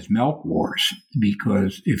cast it as Milk Wars,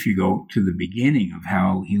 because if you go to the beginning of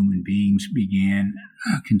how human beings began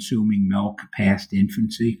consuming milk past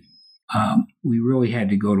infancy, we really had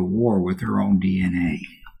to go to war with our own DNA,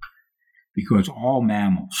 because all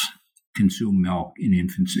mammals consume milk in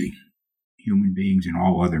infancy, human beings and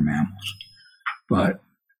all other mammals. But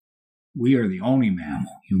we are the only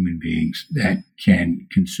mammal, human beings, that can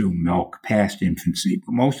consume milk past infancy,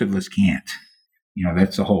 but most of us can't.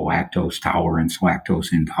 That's the whole lactose tolerance,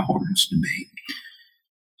 lactose intolerance debate.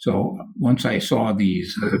 So once I saw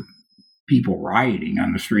these people rioting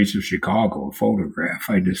on the streets of Chicago, a photograph,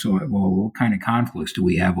 I just thought, well, what kind of conflicts do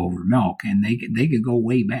we have over milk? And they could go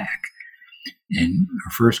way back. And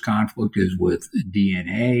our first conflict is with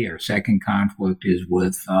DNA. Our second conflict is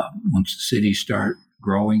with, once the cities start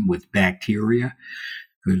growing, with bacteria,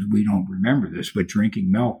 because we don't remember this, but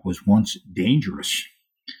drinking milk was once dangerous.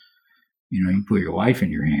 You put your life in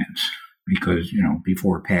your hands, because,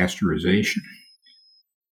 before pasteurization.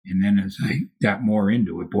 And then as I got more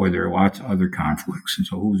into it, boy, there are lots of other conflicts. And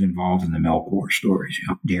so who's involved in the milk war stories?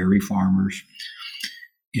 Dairy farmers,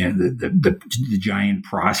 the giant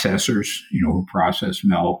processors, who process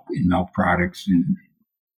milk and milk products,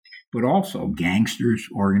 but also gangsters,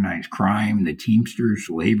 organized crime, the Teamsters,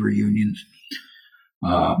 labor unions,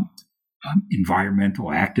 environmental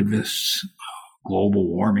activists, global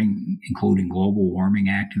warming, including global warming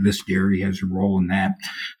activists. Dairy has a role in that.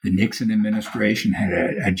 The Nixon administration had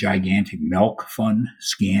a gigantic milk fund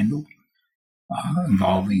scandal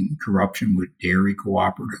involving corruption with dairy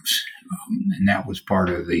cooperatives. And that was part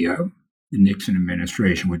of the Nixon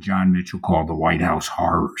administration, what John Mitchell called the White House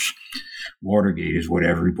horrors. Watergate is what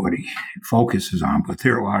everybody focuses on, but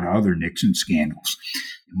there are a lot of other Nixon scandals.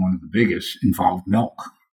 And one of the biggest involved milk.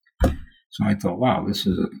 So I thought, wow, this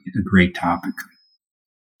is a great topic.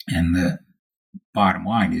 And the bottom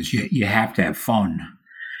line is you have to have fun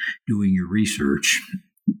doing your research.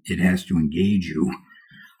 It has to engage you.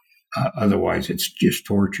 Otherwise, it's just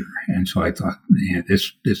torture. And so I thought,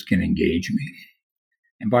 this can engage me.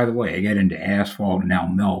 And by the way, I got into Asphalt and now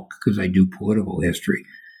milk because I do political history.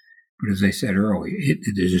 But as I said earlier,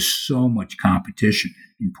 there's just so much competition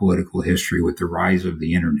in political history with the rise of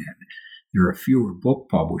the internet. There are fewer book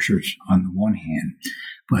publishers on the one hand,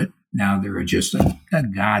 but now there are just a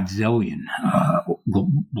godzillion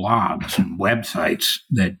blogs and websites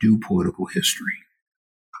that do political history.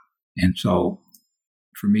 And so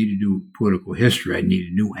for me to do political history, I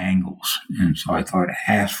needed new angles. And so I thought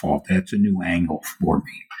Asphalt, that's a new angle for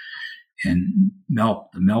me. And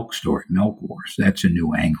milk, the milk story, Milk Wars, that's a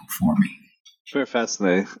new angle for me. Very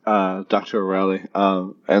fascinating, Dr. O'Reilly.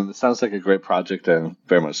 And it sounds like a great project, and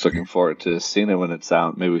very much looking forward to seeing it when it's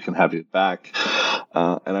out. Maybe we can have you back.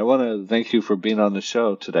 And I want to thank you for being on the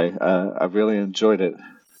show today. I really enjoyed it.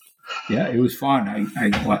 Yeah, it was fun.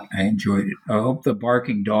 I enjoyed it. I hope the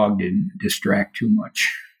barking dog didn't distract too much.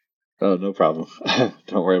 Oh, no problem.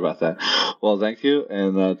 Don't worry about that. Well, thank you,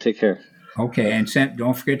 and take care. Okay, and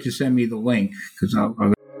don't forget to send me the link, because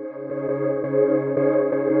I'll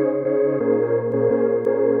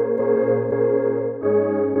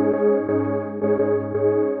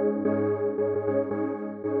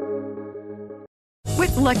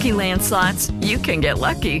With Lucky Land Slots, you can get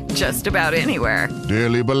lucky just about anywhere.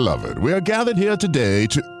 Dearly beloved, we are gathered here today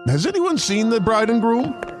to... Has anyone seen the bride and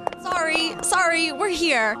groom? Sorry, we're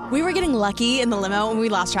here. We were getting lucky in the limo and we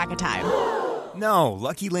lost track of time. No,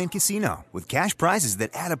 Lucky Land Casino, with cash prizes that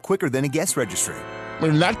add up quicker than a guest registry.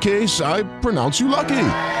 In that case, I pronounce you lucky.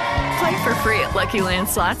 Play for free at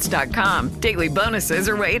LuckyLandSlots.com. Daily bonuses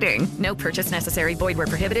are waiting. No purchase necessary. Void where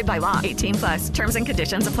prohibited by law. 18 plus. Terms and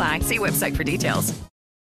conditions apply. See website for details.